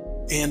Monday.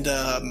 And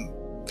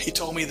he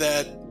told me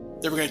that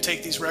they were going to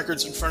take these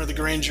records in front of the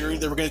grand jury.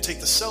 They were going to take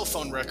the cell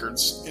phone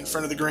records in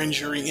front of the grand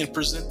jury and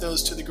present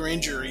those to the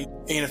grand jury.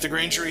 And if the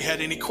grand jury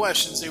had any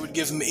questions, they would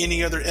give them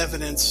any other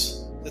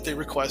evidence that they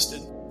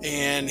requested.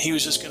 And he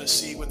was just going to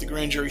see what the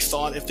grand jury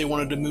thought if they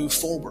wanted to move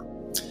forward.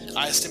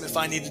 I asked him if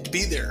I needed to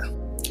be there.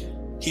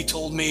 He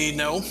told me,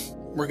 no,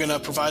 we're going to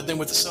provide them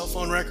with the cell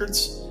phone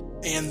records.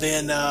 And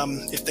then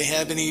if they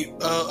have any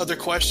other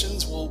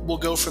questions, we'll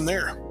go from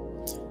there.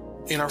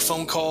 And our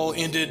phone call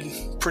ended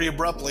pretty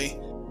abruptly.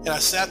 And I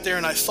sat there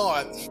and I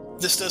thought,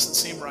 this doesn't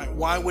seem right.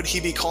 Why would he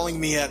be calling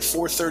me at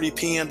 4:30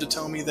 p.m. to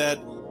tell me that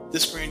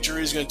this grand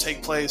jury is going to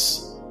take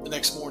place the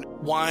next morning?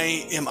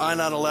 Why am I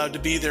not allowed to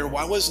be there?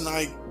 Why wasn't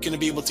I going to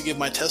be able to give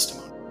my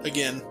testimony?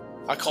 Again,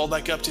 I called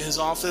back up to his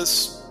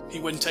office. He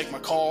wouldn't take my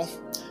call.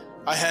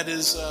 I had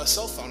his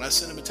cell phone. I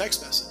sent him a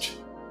text message.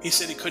 He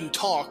said he couldn't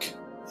talk.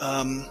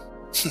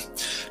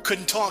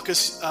 Couldn't talk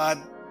because I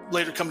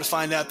later come to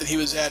find out that he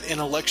was at an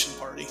election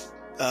party.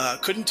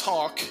 Couldn't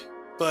talk,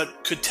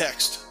 but could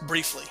text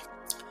briefly.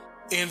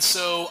 And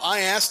so I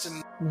asked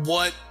him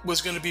what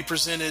was going to be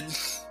presented,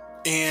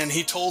 and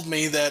he told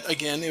me that,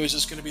 again, it was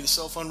just going to be the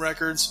cell phone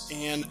records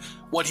and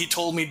what he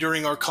told me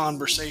during our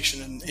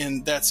conversation,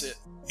 and that's it.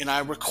 And I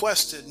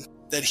requested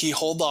that he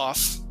hold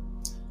off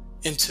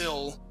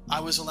until I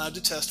was allowed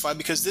to testify,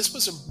 because this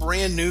was a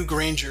brand new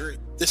grand jury.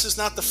 This is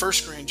not the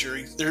first grand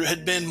jury. There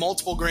had been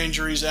multiple grand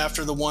juries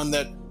after the one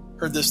that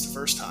heard this the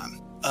first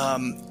time.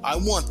 I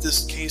want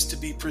this case to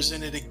be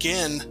presented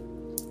again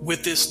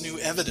with this new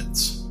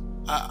evidence.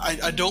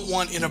 I don't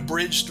want an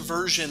abridged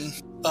version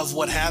of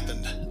what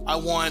happened. I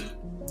want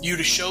you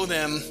to show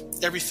them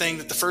everything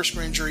that the first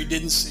grand jury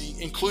didn't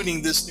see,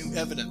 including this new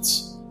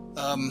evidence.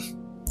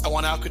 I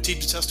want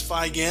Al-Khatib to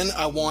testify again.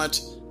 I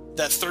want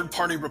that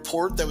third-party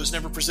report that was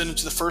never presented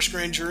to the first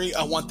grand jury.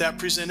 I want that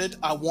presented.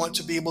 I want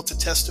to be able to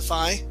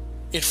testify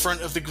in front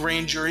of the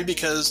grand jury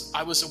because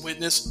I was a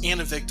witness and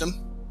a victim.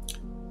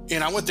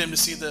 And I want them to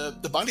see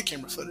the body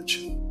camera footage.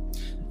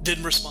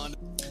 Didn't respond.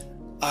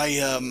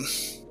 I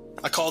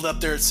called up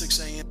there at 6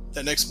 a.m.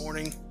 that next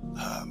morning,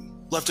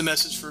 left a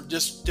message for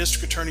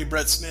District Attorney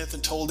Brett Smith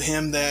and told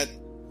him that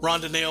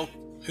Rhonda Nail,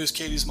 who's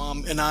Katie's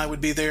mom, and I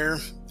would be there,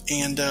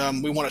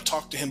 and we want to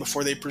talk to him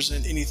before they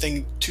present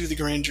anything to the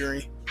grand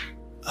jury.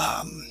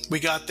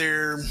 We got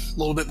there a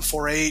little bit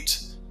before 8,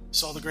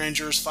 saw the grand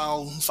jurors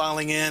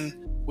filing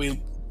in.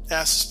 We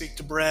asked to speak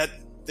to Brett.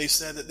 They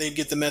said that they'd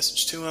get the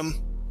message to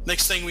him.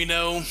 Next thing we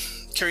know,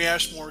 Carrie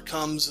Ashmore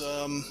comes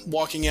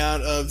walking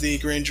out of the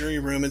grand jury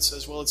room and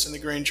says, well, it's in the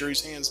grand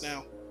jury's hands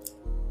now.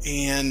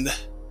 And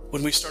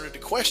when we started to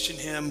question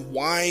him,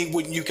 why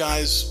wouldn't you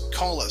guys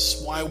call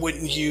us? Why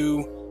wouldn't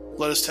you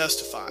let us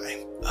testify?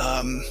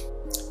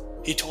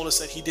 He told us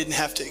that he didn't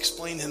have to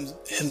explain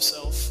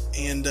himself,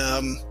 and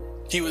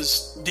he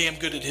was damn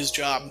good at his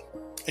job,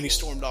 and he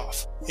stormed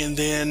off. And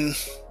then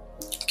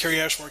Carrie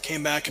Ashmore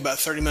came back about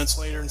 30 minutes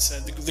later and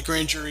said the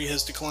grand jury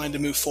has declined to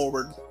move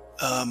forward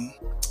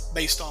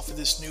based off of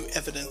this new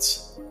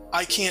evidence.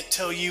 I can't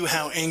tell you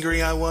how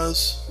angry I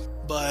was,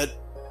 but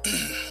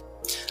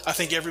I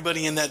think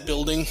everybody in that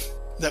building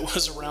that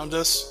was around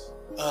us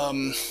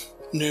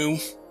knew.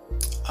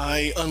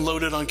 I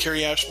unloaded on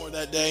Carrie Ashmore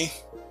that day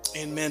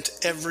and meant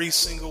every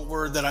single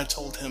word that I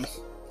told him.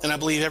 And I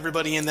believe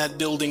everybody in that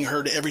building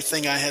heard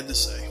everything I had to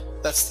say.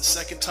 That's the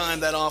second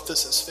time that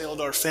office has failed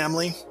our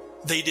family.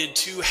 They did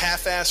 2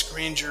 half-assed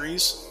grand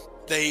juries.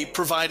 They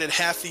provided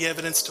half the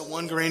evidence to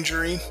one grand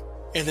jury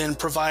and then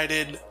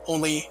provided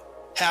only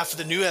half of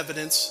the new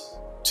evidence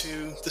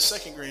to the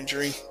second grand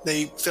jury.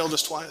 They failed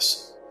us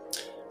twice.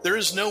 There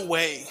is no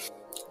way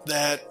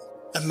that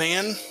a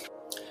man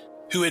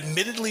who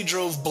admittedly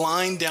drove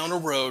blind down a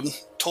road,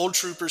 told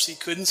troopers he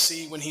couldn't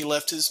see when he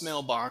left his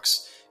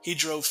mailbox, he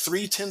drove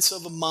 3/10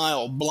 of a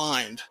mile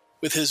blind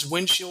with his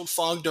windshield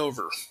fogged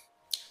over,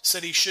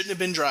 said he shouldn't have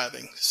been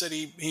driving, said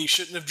he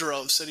shouldn't have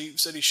drove, said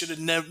he should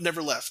have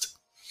never left.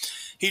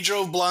 He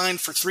drove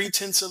blind for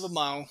 3/10 of a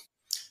mile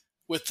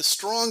with the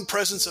strong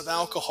presence of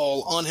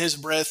alcohol on his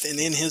breath and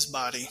in his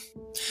body.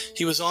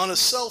 He was on a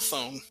cell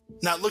phone,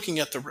 not looking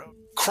at the road,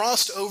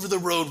 crossed over the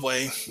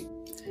roadway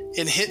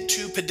and hit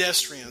 2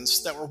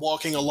 pedestrians that were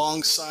walking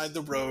alongside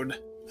the road.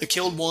 I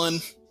killed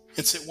one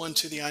and sent one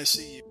to the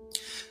ICU.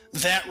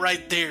 That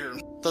right there,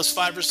 those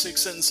 5 or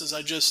 6 sentences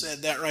I just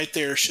said, that right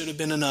there should have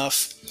been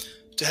enough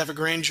to have a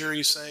grand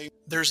jury say,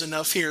 there's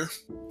enough here,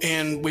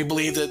 and we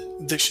believe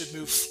that this should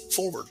move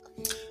forward.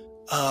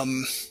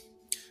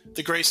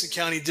 The Grayson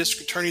County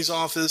District Attorney's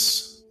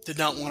Office did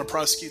not want to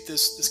prosecute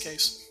this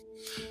case.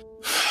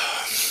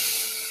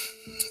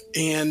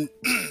 And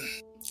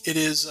it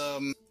is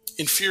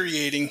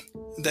infuriating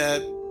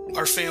that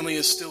our family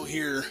is still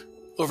here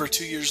over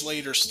 2 years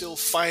later, still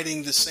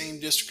fighting the same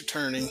district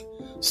attorney,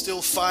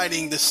 still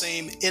fighting the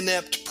same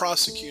inept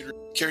prosecutor,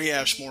 Carrie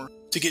Ashmore,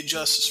 to get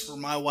justice for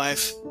my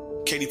wife,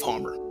 Katie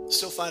Palmer.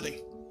 Still fighting.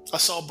 I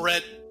saw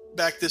Brett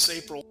back this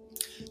April,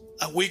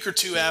 a week or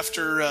 2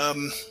 after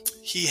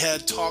he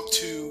had talked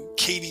to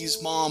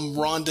Katie's mom,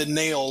 Rhonda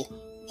Nail,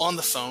 on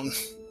the phone.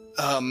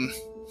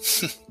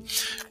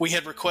 We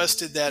had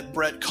requested that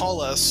Brett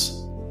call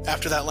us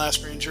after that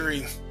last grand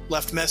jury,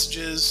 left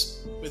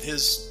messages with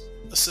his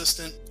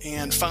assistant,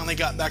 and finally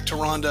got back to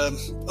Rhonda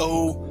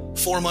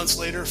 4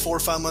 or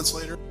 5 months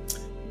later.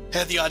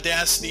 Had the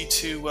audacity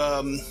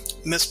to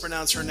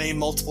mispronounce her name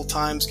multiple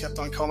times, kept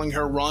on calling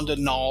her Rhonda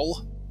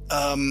Naul,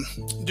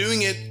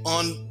 doing it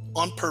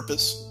on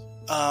purpose.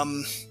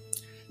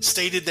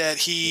 Stated that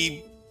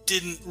he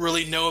didn't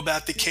really know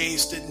about the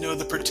case, didn't know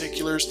the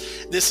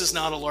particulars. This is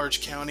not a large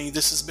county.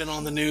 This has been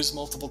on the news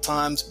multiple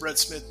times. Brett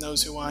Smith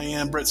knows who I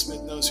am. Brett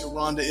Smith knows who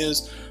Rhonda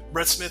is.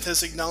 Brett Smith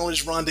has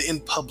acknowledged Rhonda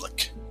in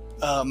public.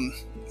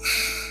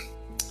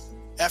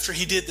 After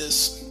he did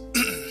this,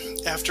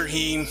 after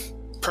he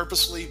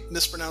purposely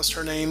mispronounced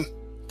her name,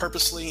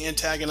 purposely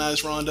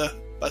antagonized Rhonda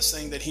by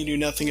saying that he knew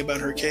nothing about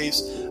her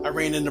case, I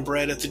ran into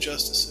Brett at the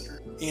Justice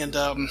Center, and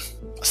I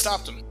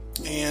stopped him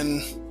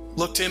and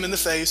looked him in the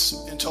face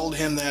and told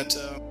him that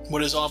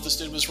what his office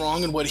did was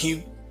wrong and what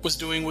he was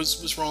doing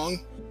was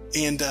wrong.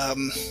 And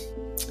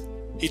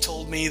he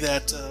told me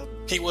that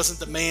he wasn't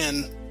the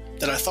man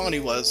that I thought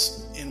he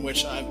was, in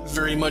which I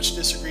very much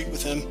disagreed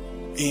with him,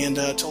 and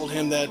told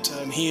him that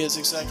he is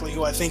exactly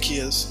who I think he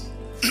is.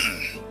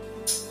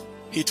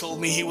 He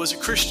told me he was a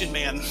Christian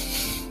man.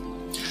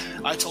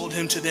 I told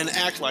him to then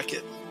act like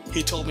it.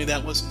 He told me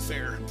that wasn't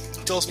fair.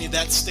 He tells me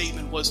that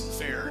statement wasn't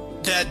fair.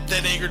 That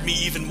angered me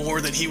even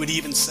more, that he would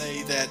even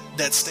say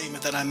that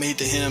statement that I made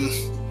to him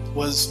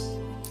was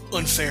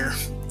unfair.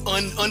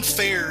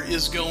 Unfair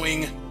is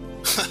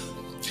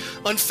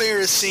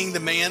seeing the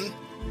man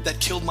that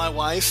killed my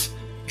wife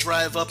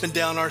drive up and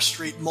down our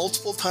street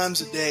multiple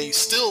times a day,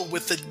 still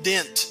with a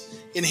dent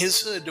in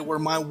his hood to where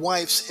my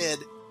wife's head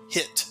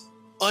hit.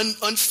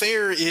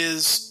 Unfair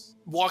is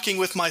walking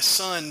with my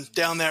son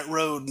down that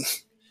road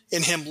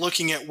and him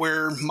looking at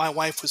where my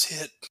wife was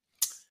hit.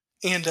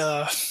 And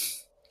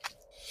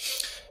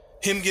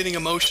him getting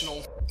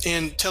emotional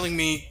and telling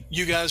me,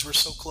 you guys were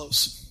so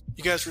close.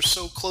 You guys were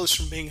so close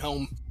from being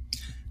home.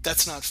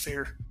 That's not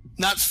fair.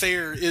 Not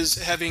fair is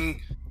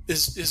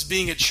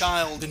being a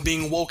child and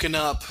being woken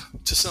up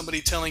to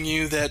somebody telling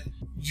you that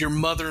your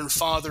mother and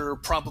father are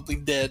probably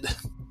dead.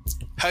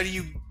 How do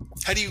you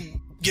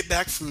get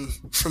back from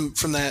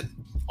that?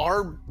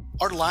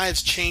 Our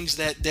lives changed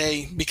that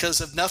day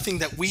because of nothing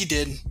that we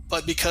did,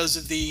 but because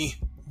of the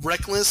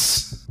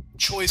reckless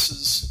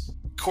choices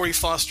Corey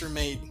Foster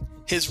made.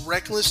 His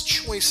reckless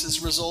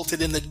choices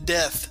resulted in the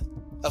death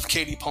of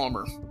Katie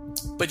Palmer.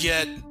 But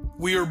yet,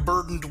 we are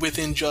burdened with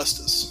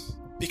injustice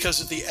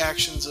because of the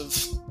actions of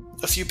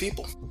a few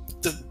people.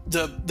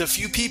 The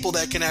few people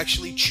that can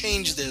actually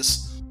change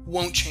this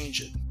won't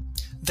change it.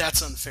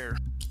 That's unfair.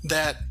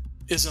 That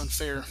is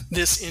unfair.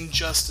 This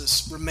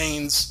injustice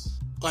remains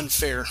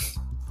unfair.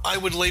 I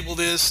would label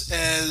this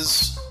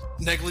as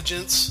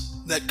negligence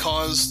that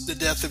caused the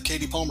death of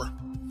Katie Palmer,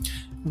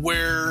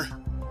 where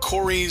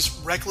Corey's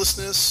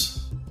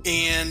recklessness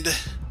and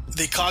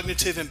the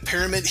cognitive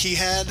impairment he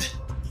had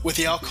with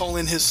the alcohol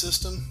in his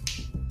system,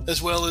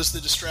 as well as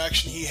the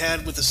distraction he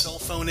had with the cell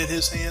phone in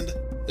his hand,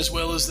 as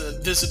well as the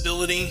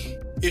visibility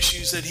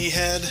issues that he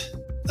had,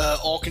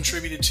 all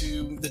contributed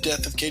to the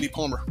death of Katie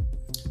Palmer.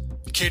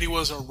 Katie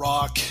was a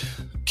rock.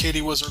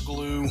 Katie was our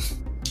glue.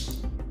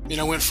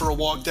 I went for a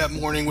walk that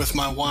morning with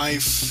my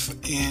wife,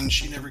 and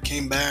she never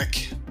came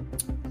back.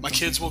 My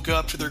kids woke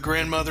up to their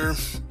grandmother,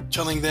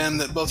 telling them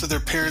that both of their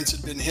parents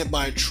had been hit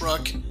by a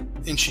truck,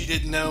 and she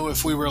didn't know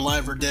if we were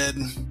alive or dead.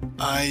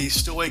 I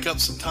still wake up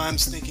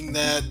sometimes thinking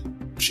that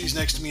she's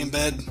next to me in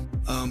bed.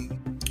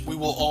 We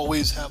will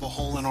always have a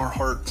hole in our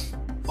heart.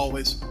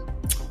 Always.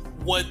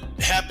 What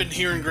happened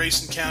here in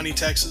Grayson County,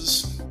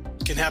 Texas,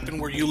 can happen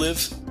where you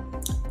live.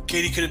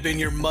 Katie could have been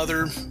your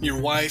mother,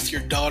 your wife,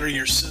 your daughter,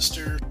 your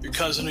sister, your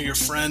cousin, or your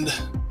friend.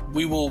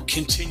 We will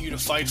continue to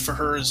fight for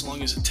her as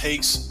long as it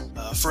takes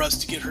for us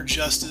to get her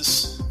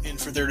justice and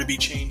for there to be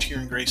change here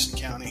in Grayson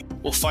County.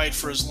 We'll fight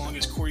for as long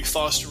as Corey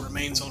Foster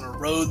remains on our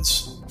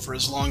roads, for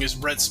as long as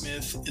Brett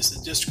Smith is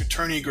the district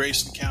attorney of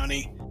Grayson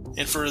County,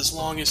 and for as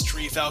long as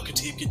Tarif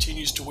Al-Khatib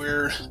continues to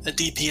wear a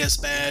DPS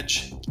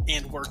badge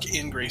and work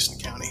in Grayson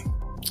County.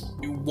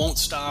 We won't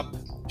stop.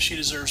 She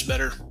deserves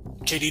better.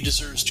 Katie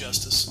deserves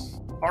justice.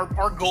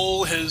 Our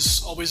goal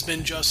has always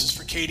been justice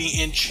for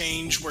Katie and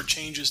change where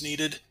change is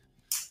needed.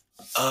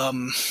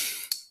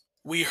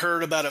 We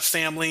heard about a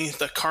family,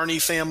 the Carney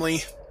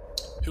family,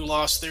 who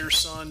lost their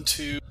son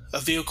to a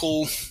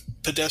vehicle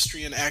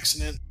pedestrian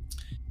accident.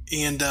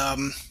 And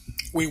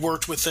we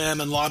worked with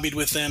them and lobbied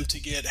with them to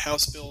get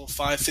House Bill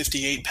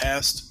 558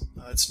 passed.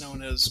 It's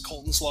known as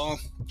Colton's Law.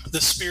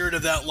 The spirit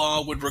of that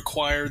law would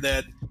require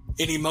that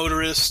any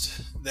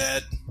motorist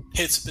that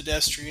hits a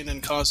pedestrian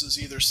and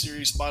causes either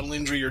serious bodily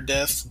injury or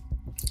death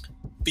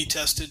be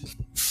tested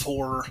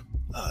for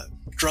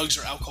drugs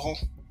or alcohol.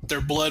 Their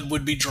blood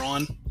would be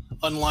drawn,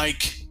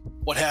 unlike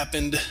what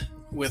happened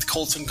with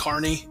Colton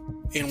Carney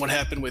and what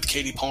happened with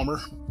Katie Palmer.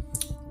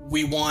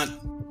 We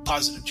want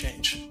positive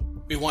change.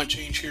 We want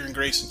change here in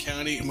Grayson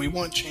County, and we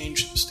want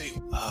change state.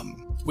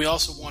 We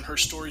also want her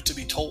story to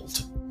be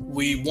told.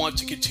 We want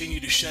to continue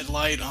to shed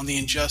light on the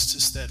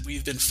injustice that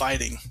we've been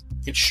fighting.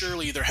 And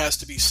surely there has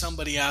to be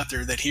somebody out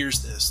there that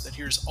hears this, that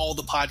hears all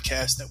the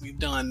podcasts that we've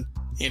done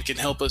and can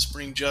help us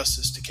bring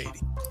justice to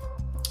Katie.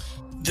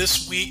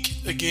 This week,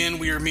 again,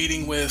 we are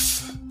meeting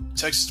with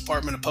Texas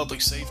Department of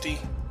Public Safety.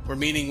 We're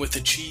meeting with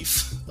the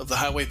chief of the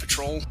Highway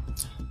Patrol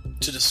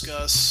to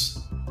discuss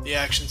the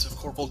actions of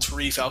Corporal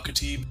Tarif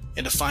Al-Khatib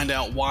and to find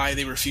out why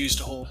they refused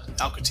to hold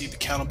Al-Khatib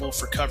accountable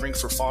for covering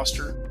for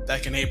Foster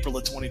back in April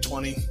of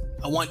 2020.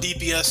 I want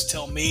DPS to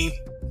tell me,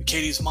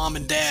 Katie's mom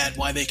and dad,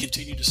 why they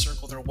continue to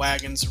circle their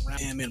wagons around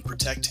him and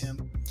protect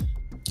him.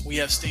 We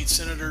have state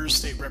senators,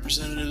 state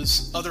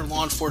representatives, other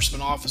law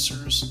enforcement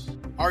officers,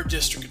 our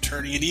district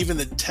attorney, and even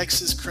the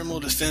Texas Criminal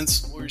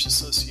Defense Lawyers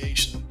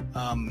Association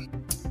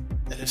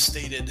that have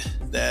stated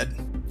that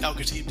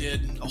Al-Khatib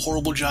did a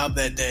horrible job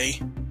that day.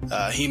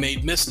 He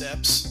made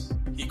missteps.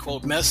 He,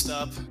 quote, messed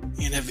up,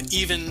 and have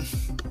even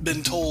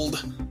been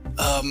told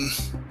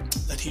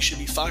that he should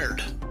be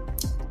fired.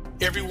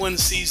 Everyone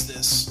sees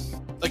this.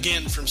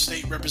 Again, from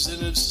state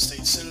representatives to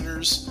state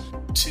senators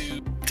to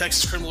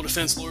Texas Criminal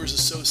Defense Lawyers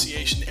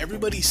Association,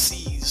 everybody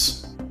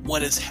sees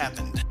what has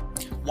happened.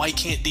 Why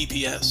can't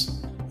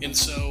DPS? And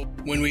so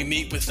when we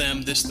meet with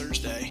them this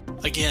Thursday,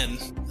 again,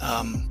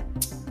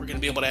 we're going to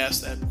be able to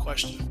ask that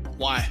question.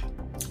 Why?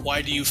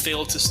 Why do you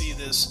fail to see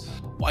this?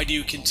 Why do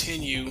you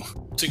continue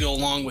to go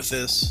along with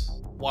this?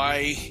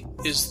 Why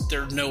is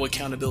there no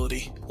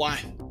accountability? Why?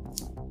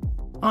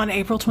 On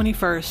April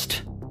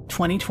 21st,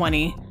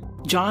 2020,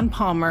 John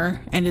Palmer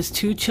and his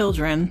 2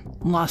 children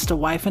lost a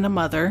wife and a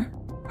mother.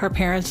 Her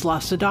parents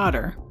lost a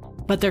daughter.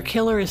 but their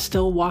killer is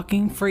still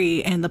walking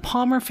free, and the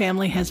Palmer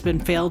family has been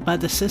failed by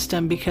the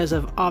system because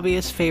of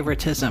obvious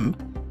favoritism.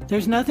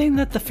 There's nothing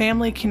that the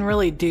family can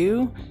really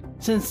do,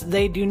 since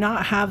they do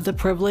not have the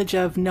privilege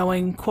of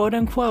knowing,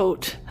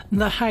 quote-unquote,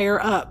 the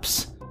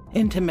higher-ups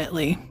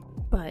intimately.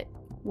 But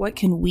what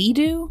can we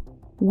do?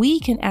 We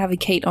can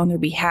advocate on their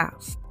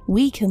behalf.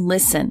 We can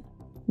listen.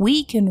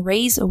 We can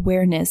raise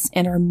awareness,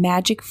 and our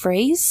magic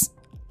phrase,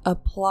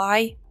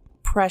 apply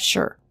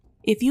pressure.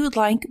 If you would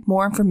like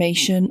more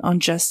information on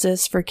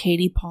justice for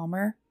Katie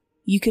Palmer,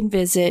 you can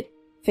visit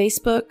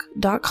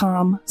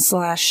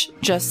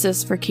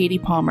facebook.com/justice for Katie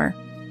Palmer.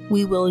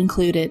 We will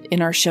include it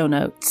in our show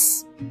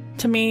notes.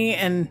 To me,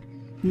 and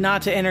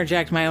not to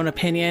interject my own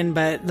opinion,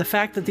 but the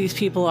fact that these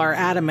people are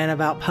adamant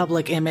about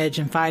public image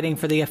and fighting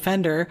for the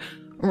offender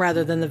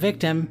rather than the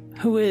victim,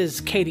 who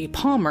is Katie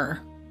Palmer,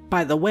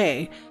 by the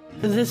way,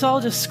 this all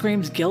just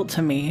screams guilt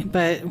to me,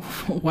 but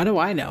what do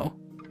I know?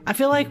 I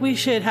feel like we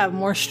should have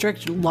more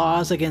strict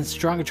laws against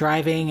drunk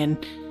driving and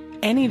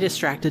any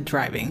distracted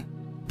driving.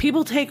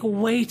 People take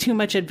way too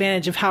much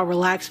advantage of how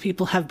relaxed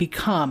people have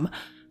become,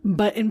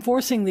 but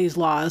enforcing these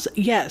laws,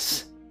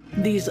 yes,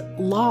 these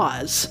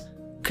laws,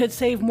 could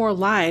save more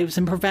lives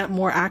and prevent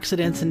more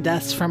accidents and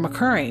deaths from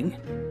occurring.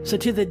 So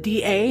to the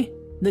DA,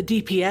 the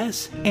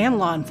DPS, and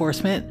law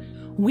enforcement,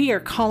 we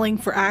are calling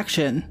for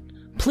action.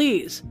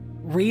 Please,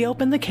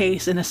 reopen the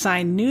case and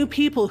assign new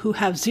people who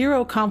have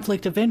zero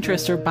conflict of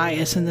interest or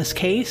bias in this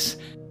case.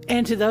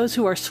 And to those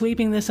who are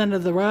sweeping this under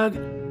the rug,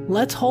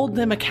 let's hold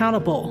them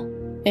accountable.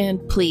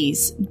 And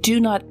please,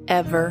 do not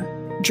ever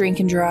drink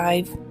and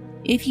drive.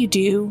 If you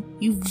do,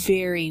 you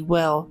very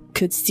well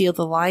could steal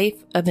the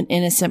life of an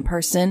innocent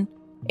person,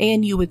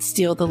 and you would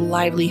steal the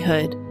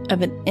livelihood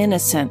of an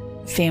innocent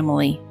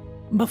family.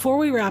 Before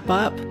we wrap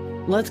up,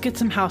 let's get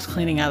some house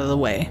cleaning out of the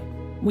way.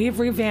 We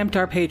have revamped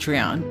our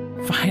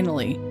Patreon,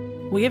 finally.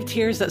 We have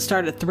tiers that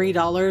start at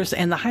 $3,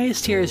 and the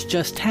highest tier is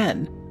just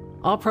 $10.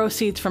 All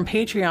proceeds from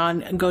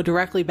Patreon go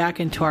directly back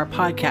into our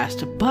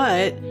podcast,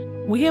 but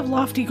we have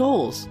lofty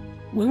goals.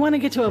 We want to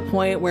get to a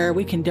point where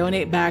we can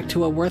donate back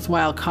to a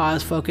worthwhile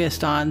cause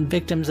focused on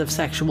victims of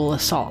sexual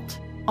assault.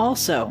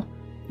 Also,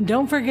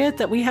 don't forget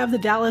that we have the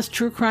Dallas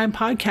True Crime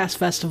Podcast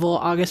Festival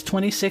August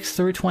 26th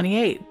through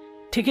 28th.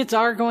 Tickets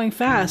are going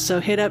fast,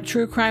 so hit up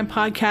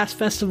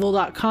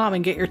truecrimepodcastfestival.com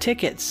and get your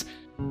tickets.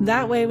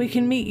 That way we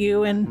can meet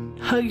you and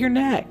hug your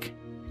neck.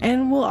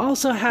 And we'll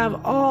also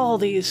have all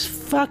these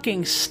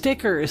fucking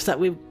stickers that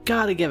we've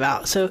got to give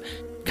out. So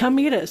come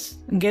meet us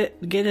and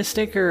get a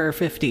sticker or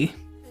 50.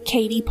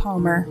 Katie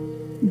Palmer,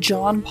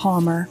 John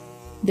Palmer,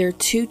 their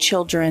 2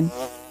 children,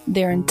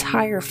 their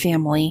entire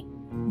family,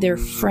 their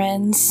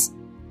friends,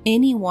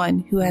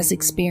 anyone who has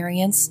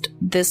experienced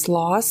this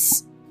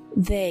loss,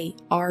 they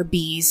are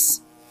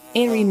bees.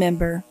 And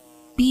remember,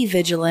 be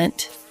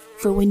vigilant,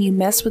 for when you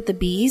mess with the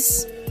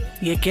bees,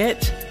 you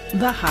get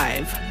the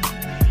hive.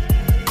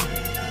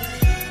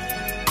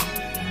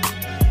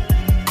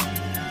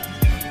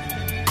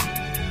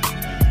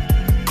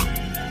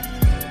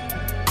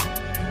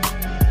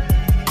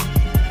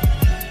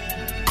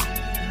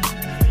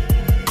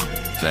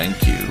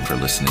 Thank you for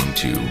listening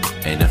to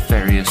A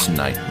Nefarious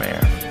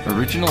Nightmare.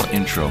 Original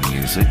intro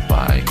music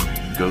by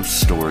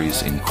Ghost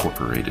Stories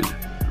Incorporated.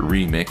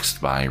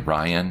 Remixed by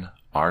Ryan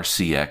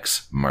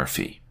RCX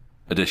Murphy.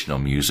 Additional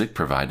music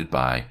provided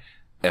by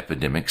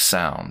Epidemic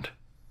Sound.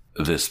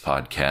 This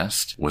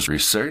podcast was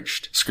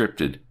researched,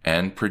 scripted,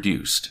 and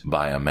produced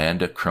by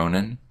Amanda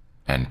Cronin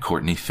and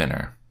Courtney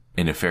Finner.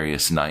 A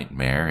Nefarious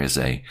Nightmare is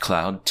a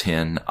Cloud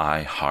 10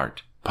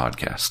 iHeart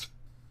podcast.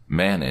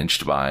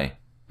 Managed by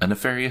A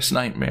Nefarious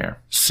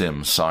Nightmare,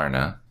 Sim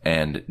Sarna,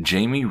 and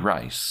Jamie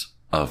Rice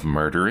of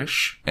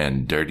Murderish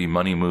and Dirty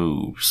Money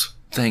Moves.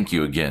 Thank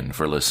you again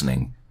for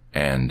listening,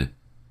 and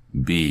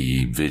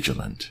be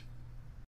vigilant.